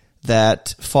think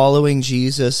that following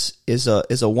Jesus is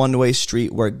a one-way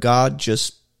street where God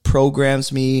just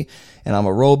programs me and I'm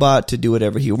a robot to do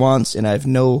whatever he wants, and I have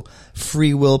no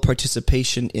free will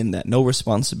participation in that, no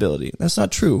responsibility. That's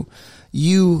not true.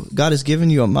 God has given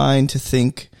you a mind to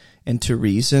think and to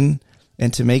reason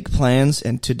and to make plans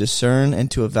and to discern and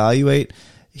to evaluate.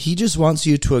 He just wants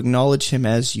you to acknowledge him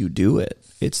as you do it.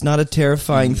 It's not a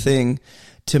terrifying thing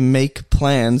to make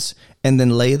plans and then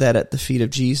lay that at the feet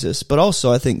of Jesus. But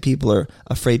also, I think people are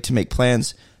afraid to make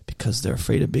plans because they're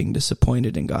afraid of being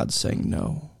disappointed and God saying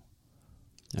no.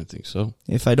 I think so.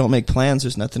 If I don't make plans,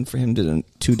 there's nothing for him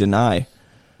to deny.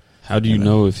 How do you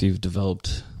know if you've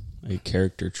developed a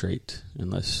character trait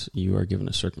unless you are given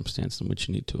a circumstance in which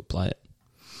you need to apply it?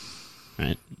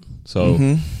 Right?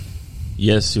 So,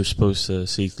 yes, you're supposed to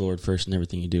seek the Lord first in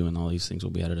everything you do, and all these things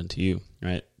will be added unto you,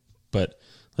 right? But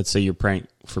let's say you're praying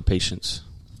for patience.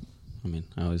 I mean,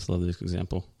 I always love this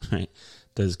example, right?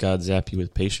 Does God zap you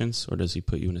with patience, or does he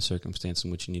put you in a circumstance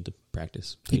in which you need to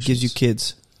practice patience? He gives you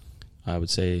kids. I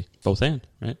would say both and,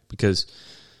 right? Because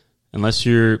unless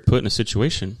you're put in a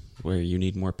situation where you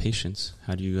need more patience,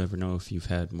 how do you ever know if you've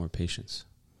had more patience?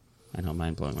 I know,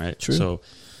 mind-blowing, right? True. So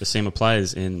the same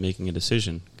applies in making a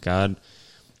decision. God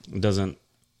doesn't,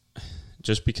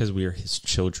 just because we are his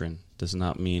children does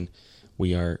not mean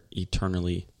we are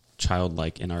eternally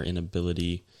childlike in our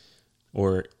inability,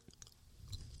 or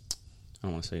I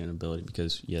don't want to say inability,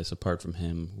 because yes, apart from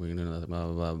him, we're going to blah,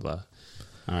 blah, blah, blah.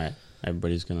 All right,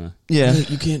 everybody's going to,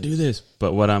 you can't do this.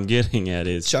 But what I'm getting at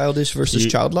is childish versus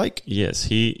childlike? Yes,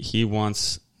 he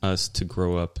wants us to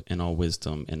grow up in all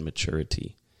wisdom and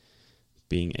maturity,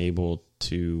 being able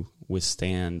to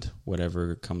withstand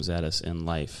whatever comes at us in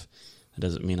life. That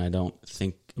doesn't mean I don't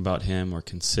think about him or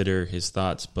consider his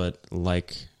thoughts, but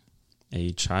like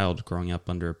a child growing up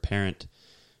under a parent,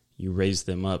 you raise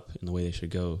them up in the way they should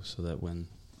go so that when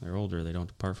they're older, they don't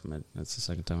depart from it. That's the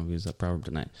second time I've used that proverb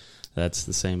tonight. That's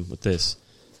the same with this.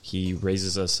 He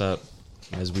raises us up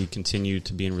as we continue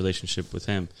to be in relationship with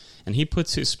him, and he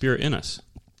puts his spirit in us.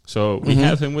 So we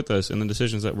have him with us in the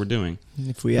decisions that we're doing.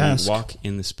 If we ask. Walk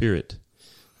in the Spirit,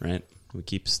 right? We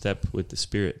keep step with the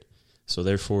Spirit. So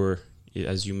therefore,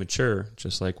 as you mature,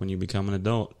 just like when you become an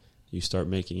adult, you start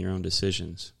making your own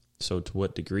decisions. So to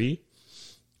what degree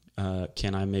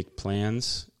can I make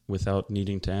plans without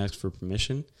needing to ask for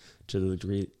permission? To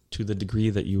the degree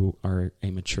that you are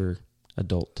a mature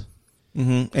adult.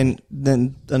 And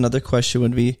then another question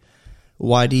would be,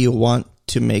 why do you want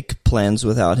to make plans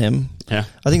without him? Yeah.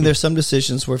 I think there's some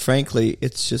decisions where, frankly,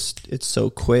 it's so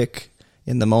quick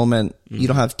in the moment. You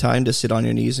don't have time to sit on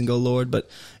your knees and go, Lord, but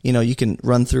you can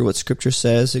run through what Scripture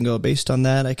says and go, based on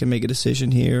that, I can make a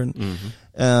decision here.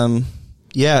 And,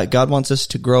 God wants us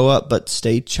to grow up, but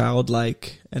stay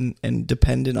childlike and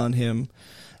dependent on him.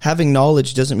 Having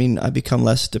knowledge doesn't mean I become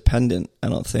less dependent, I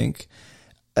don't think.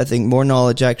 I think more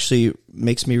knowledge actually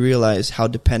makes me realize how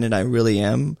dependent I really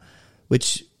am,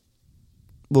 which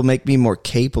will make me more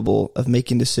capable of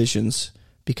making decisions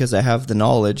because I have the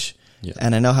knowledge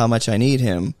and I know how much I need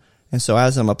him. And so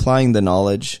as I'm applying the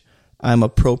knowledge, I'm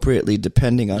appropriately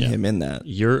depending on him in that.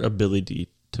 Your ability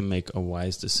to make a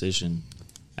wise decision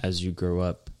as you grow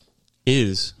up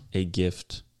is a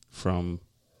gift from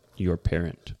your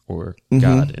parent or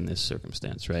God in this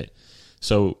circumstance, right?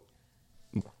 So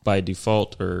by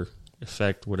default or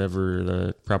effect, whatever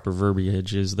the proper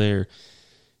verbiage is there,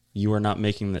 you are not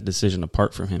making that decision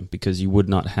apart from him, because you would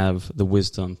not have the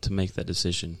wisdom to make that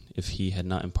decision if he had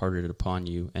not imparted it upon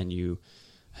you and you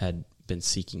had been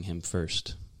seeking him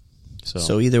first.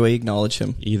 So either way, acknowledge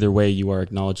him. Either way, you are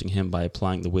acknowledging him by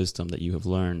applying the wisdom that you have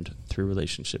learned through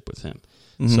relationship with him.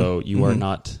 Mm-hmm. So you are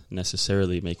not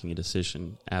necessarily making a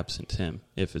decision absent him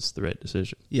if it's the right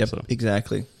decision. Yep, So,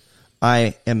 exactly.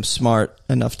 I am smart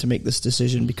enough to make this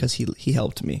decision because he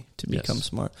helped me to become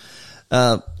smart.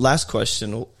 Last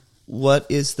question. What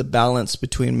is the balance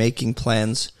between making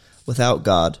plans without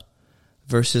God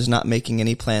versus not making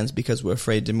any plans because we're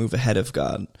afraid to move ahead of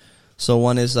God? So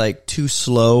one is like too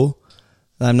slow.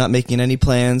 I'm not making any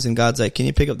plans, and God's like, can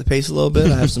you pick up the pace a little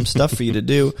bit? I have some stuff for you to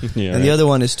do. Yeah, and the other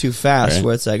one is too fast, right.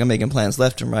 where it's like I'm making plans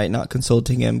left and right, not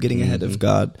consulting him, getting ahead of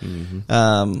God. We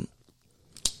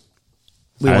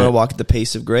want to walk at the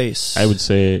pace of grace. I would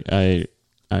say I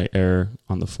err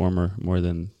on the former more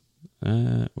than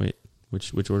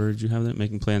which order did you have that?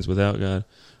 Making plans without God,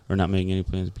 or not making any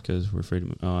plans because we're afraid to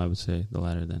move? Oh, I would say the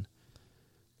latter then.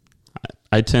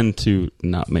 I tend to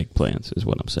not make plans, is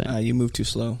what I'm saying. You move too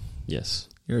slow. Yes.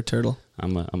 You're a turtle.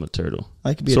 I'm a turtle.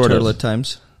 I could be a turtle at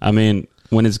times. I mean,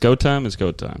 when it's go time, it's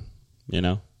go time,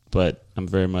 But I'm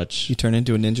very much... You turn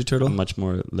into a ninja turtle? I'm much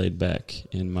more laid back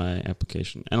in my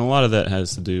application. And a lot of that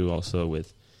has to do also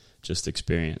with just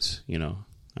experience,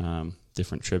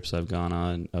 different trips I've gone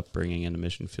on, upbringing in the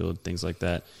mission field, things like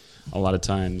that. A lot of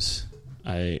times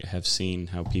I have seen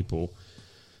how people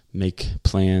make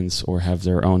plans or have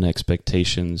their own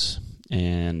expectations,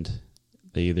 and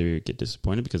they either get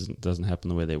disappointed because it doesn't happen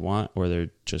the way they want, or they're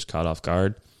just caught off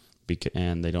guard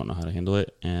and they don't know how to handle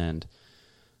it. And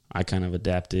I kind of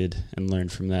adapted and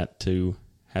learned from that to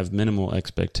have minimal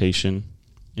expectation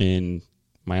in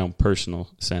my own personal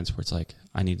sense, where it's like,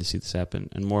 I need to see this happen.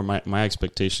 And more my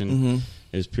expectation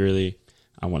is purely,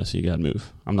 I want to see God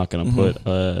move. I'm not going to put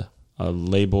a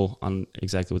label on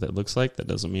exactly what that looks like. That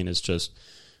doesn't mean it's just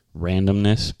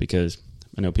randomness, because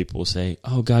I know people will say,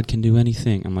 oh, God can do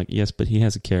anything. I'm like, yes, but he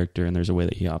has a character and there's a way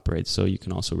that he operates, so you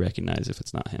can also recognize if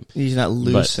it's not him. He's not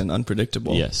loose and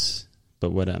unpredictable. Yes.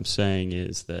 But what I'm saying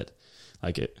is that,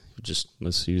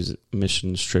 let's use a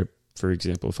missions trip, for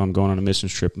example. If I'm going on a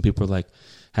missions trip and people are like,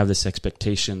 have this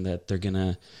expectation that they're going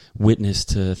to witness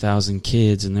to 1,000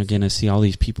 kids and they're going to see all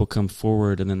these people come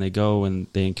forward, and then they go and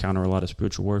they encounter a lot of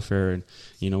spiritual warfare, and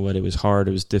you know what, it was hard,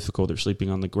 it was difficult, they're sleeping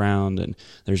on the ground and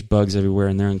there's bugs everywhere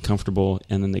and they're uncomfortable,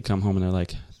 and then they come home and they're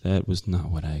like, that was not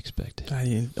what I expected.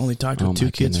 I only talked to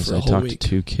 2 kids for a whole week. I talked to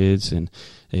 2 kids, and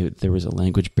there was a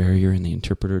language barrier, and the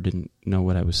interpreter didn't know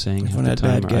what I was saying half the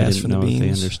time. Or I didn't know if they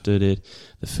understood it.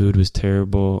 The food was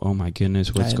terrible. Oh my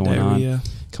goodness, what's going on?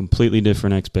 Completely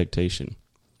different expectation,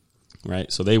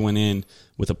 right? So they went in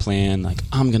with a plan, like,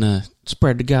 I'm going to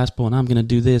spread the gospel, and I'm going to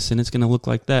do this, and it's going to look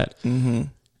like that.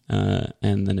 And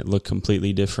then it looked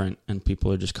completely different, and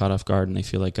people are just caught off guard, and they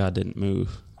feel like God didn't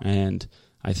move. And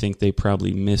I think they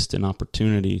probably missed an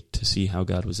opportunity to see how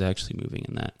God was actually moving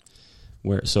in that.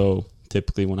 So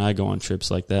typically when I go on trips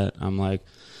like that, I'm like,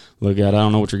 look, God, I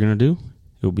don't know what you're going to do.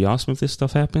 It would be awesome if this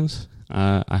stuff happens.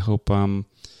 I hope I'm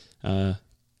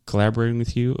collaborating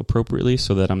with you appropriately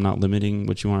so that I'm not limiting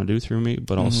what you want to do through me.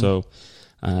 But also,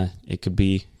 it could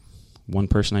be one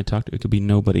person I talk to. It could be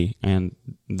nobody. And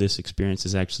this experience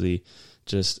is actually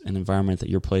just an environment that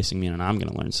you're placing me in, and I'm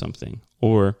going to learn something.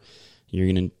 Or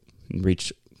you're going to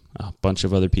reach a bunch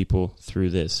of other people through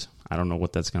this. I don't know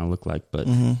what that's going to look like, but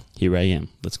here I am.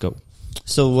 Let's go.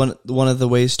 So one of the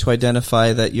ways to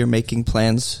identify that you're making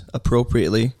plans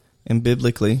appropriately and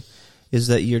biblically is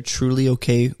that you're truly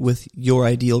okay with your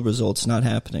ideal results not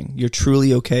happening. You're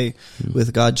truly okay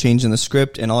with God changing the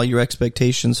script and all your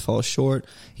expectations fall short.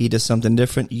 He does something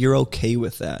different. You're okay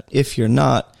with that. If you're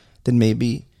not, then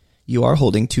maybe you are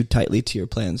holding too tightly to your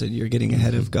plans and you're getting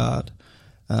ahead of God.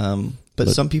 But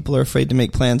some people are afraid to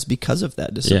make plans because of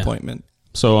that disappointment. Yeah.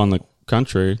 So on the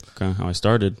contrary, kind of how I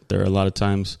started, there are a lot of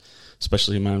times,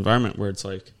 especially in my environment, where it's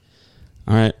like,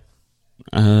 all right,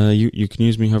 you can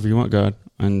use me however you want, God.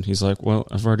 And he's like, well,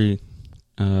 I've already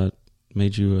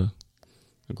made you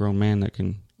a grown man that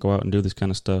can go out and do this kind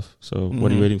of stuff. So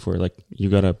what are you waiting for? Like, you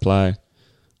got to apply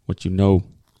what you know.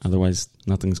 Otherwise,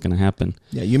 nothing's going to happen.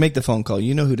 Yeah, you make the phone call.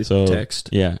 You know who to text.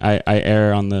 Yeah, I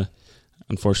err on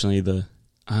unfortunately,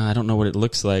 I don't know what it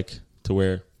looks like, to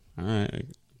where, all right,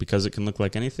 because it can look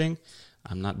like anything,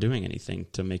 I'm not doing anything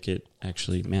to make it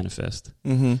actually manifest.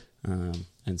 And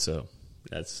so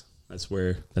that's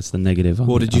the negative.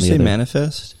 Well, did you say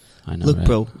manifest? I know. Look, right?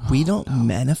 bro, we don't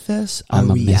manifest a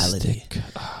reality.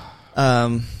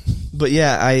 But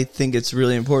yeah, I think it's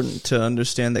really important to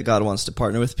understand that God wants to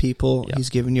partner with people. Yeah. He's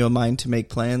given you a mind to make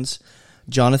plans.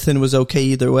 Jonathan was okay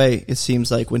either way. It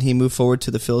seems like when he moved forward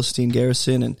to the Philistine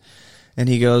garrison and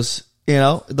he goes,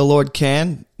 the Lord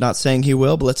can, not saying he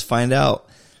will, but let's find out.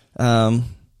 And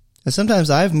sometimes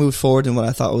I've moved forward in what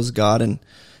I thought was God, and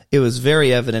it was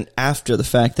very evident after the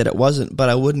fact that it wasn't, but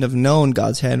I wouldn't have known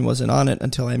God's hand wasn't on it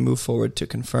until I moved forward to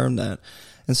confirm that.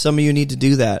 And some of you need to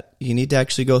do that. You need to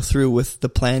actually go through with the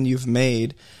plan you've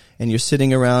made, and you're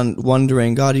sitting around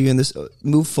wondering, God, are you in this?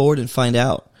 Move forward and find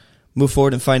out. Move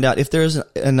forward and find out. If there's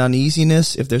an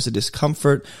uneasiness, if there's a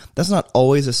discomfort, that's not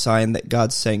always a sign that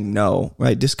God's saying no,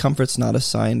 right? Discomfort's not a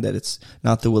sign that it's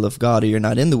not the will of God or you're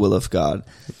not in the will of God.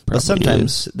 But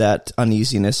sometimes that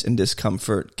uneasiness and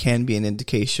discomfort can be an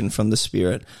indication from the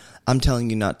Spirit. I'm telling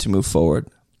you not to move forward.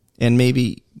 And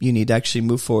maybe you need to actually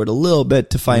move forward a little bit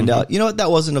to find out, you know what,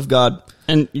 that wasn't of God.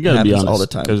 And you got to be honest.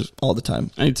 All the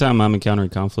time. Anytime I'm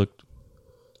encountering conflict,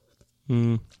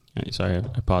 sorry,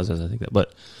 I pause as I think that,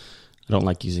 but I don't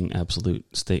like using absolute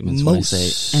statements when I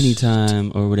say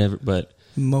anytime or whatever, but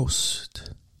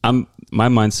most. My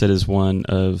mindset is one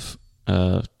of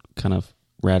kind of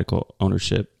radical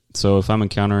ownership. So if I'm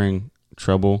encountering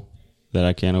trouble that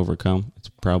I can't overcome, it's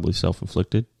probably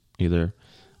self-inflicted. Either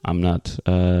I'm not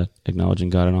acknowledging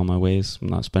God in all my ways, I'm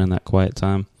not spending that quiet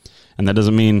time. And that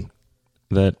doesn't mean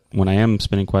that when I am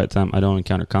spending quiet time, I don't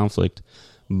encounter conflict,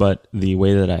 but the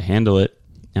way that I handle it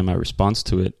and my response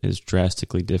to it is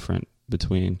drastically different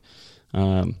between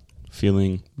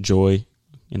feeling joy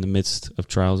in the midst of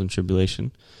trials and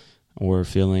tribulation or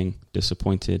feeling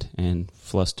disappointed and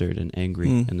flustered and angry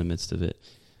in the midst of it.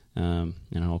 And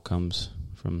it all comes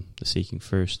from the seeking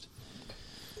first.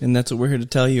 And that's what we're here to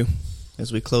tell you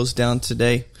as we close down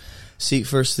today. Seek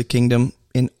first the kingdom.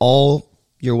 In all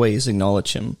your ways,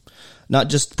 acknowledge him. Not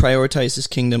just prioritize his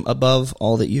kingdom above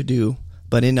all that you do,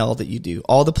 but in all that you do.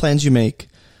 All the plans you make,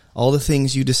 all the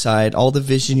things you decide, all the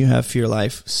vision you have for your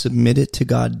life, submit it to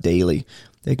God daily.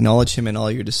 Acknowledge him in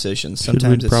all your decisions.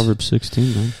 Sometimes it's Proverbs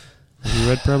 16, man. Have you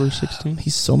read Proverbs 16?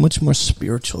 He's so much more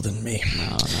spiritual than me.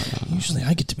 No. Usually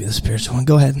I get to be the spiritual one.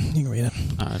 Go ahead. You can read it.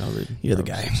 All right, I'll read it. You're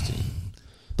Proverbs the guy. 16.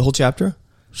 The whole chapter?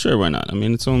 Sure, why not? I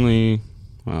mean, it's only...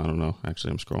 Well, I don't know.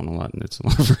 Actually, I'm scrolling a lot, and it's a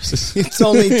lot of verses. It's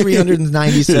only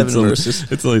 397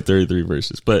 verses. It's only 33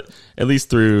 verses, but at least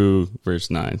through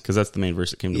verse 9, because that's the main verse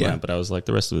that came to mind. But I was like,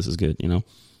 the rest of this is good,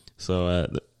 So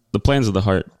the plans of the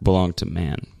heart belong to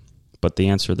man, but the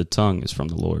answer of the tongue is from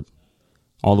the Lord.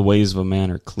 All the ways of a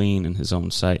man are clean in his own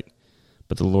sight,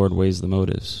 but the Lord weighs the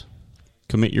motives.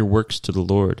 Commit your works to the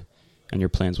Lord, and your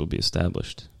plans will be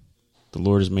established. The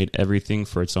Lord has made everything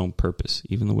for its own purpose,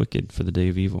 even the wicked for the day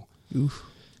of evil. Oof.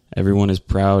 Everyone is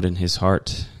proud in his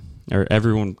heart, or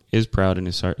everyone is proud in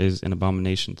his heart is an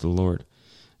abomination to the Lord.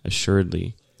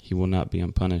 Assuredly, he will not be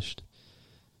unpunished.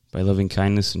 By loving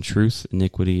kindness and truth,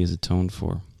 iniquity is atoned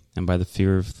for, and by the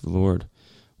fear of the Lord,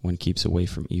 one keeps away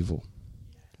from evil.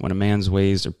 When a man's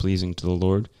ways are pleasing to the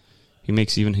Lord, he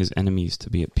makes even his enemies to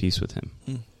be at peace with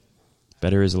him.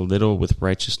 Better is a little with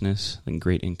righteousness than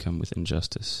great income with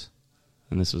injustice.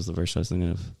 And this was the verse I was thinking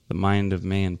of. The mind of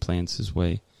man plans his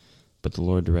way, but the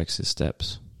Lord directs his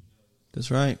steps.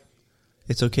 That's right.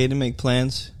 It's okay to make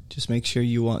plans. Just make sure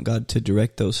you want God to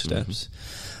direct those steps.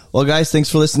 Well, guys, thanks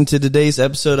for listening to today's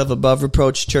episode of Above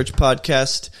Reproach Church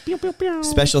Podcast. Pew, pew, pew.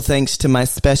 Special thanks to my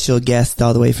special guest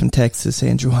all the way from Texas,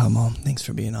 Andrew Hummel. Thanks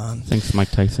for being on. Thanks,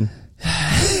 Mike Tyson.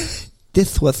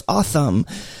 This was awesome.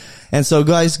 And so,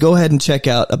 guys, go ahead and check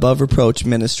out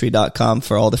AboveReproachMinistry.com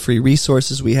for all the free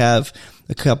resources we have.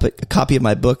 A copy of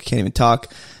my book, Can't Even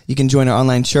Talk. You can join our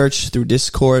online church through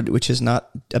Discord, which is not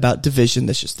about division.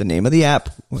 That's just the name of the app.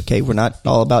 Okay, we're not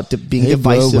all about being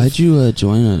divisive. Bro, why'd you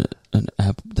join an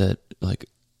app that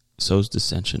sows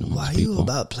dissension amongst people? Why are people? you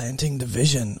about planting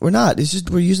division? We're not. It's just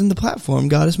we're using the platform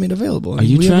God has made available. Are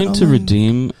you trying to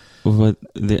redeem what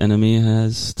the enemy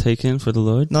has taken for the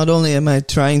Lord? Not only am I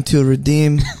trying to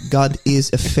redeem, God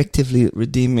is effectively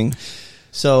redeeming.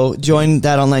 So join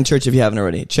that online church if you haven't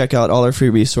already. Check out all our free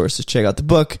resources. Check out the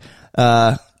book,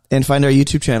 and find our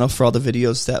YouTube channel for all the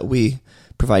videos that we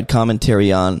provide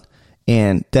commentary on.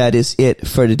 And that is it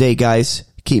for today, guys.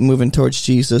 Keep moving towards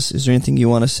Jesus. Is there anything you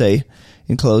want to say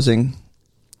in closing?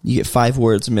 You get 5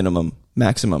 words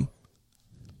maximum.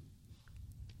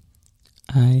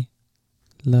 I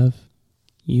love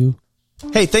you.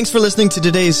 Hey, thanks for listening to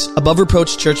today's Above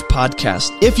Reproach Church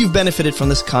podcast. If you've benefited from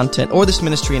this content or this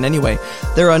ministry in any way,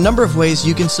 there are a number of ways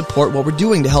you can support what we're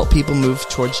doing to help people move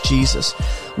towards Jesus.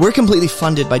 We're completely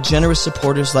funded by generous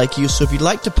supporters like you, so if you'd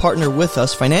like to partner with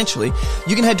us financially,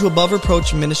 you can head to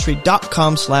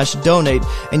abovereproachministry.com/donate,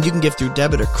 and you can give through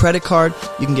debit or credit card,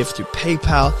 you can give through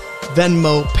PayPal,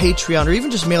 Venmo, Patreon, or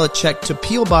even just mail a check to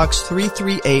P.O. Box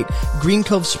 338, Green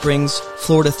Cove Springs,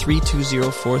 Florida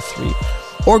 32043.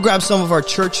 Or grab some of our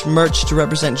church merch to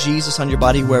represent Jesus on your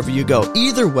body wherever you go.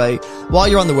 Either way, while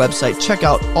you're on the website, check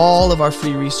out all of our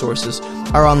free resources,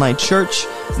 our online church,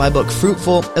 my book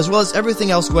Fruitful, as well as everything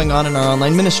else going on in our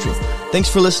online ministry. Thanks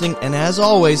for listening, and as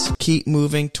always, keep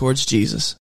moving towards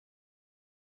Jesus.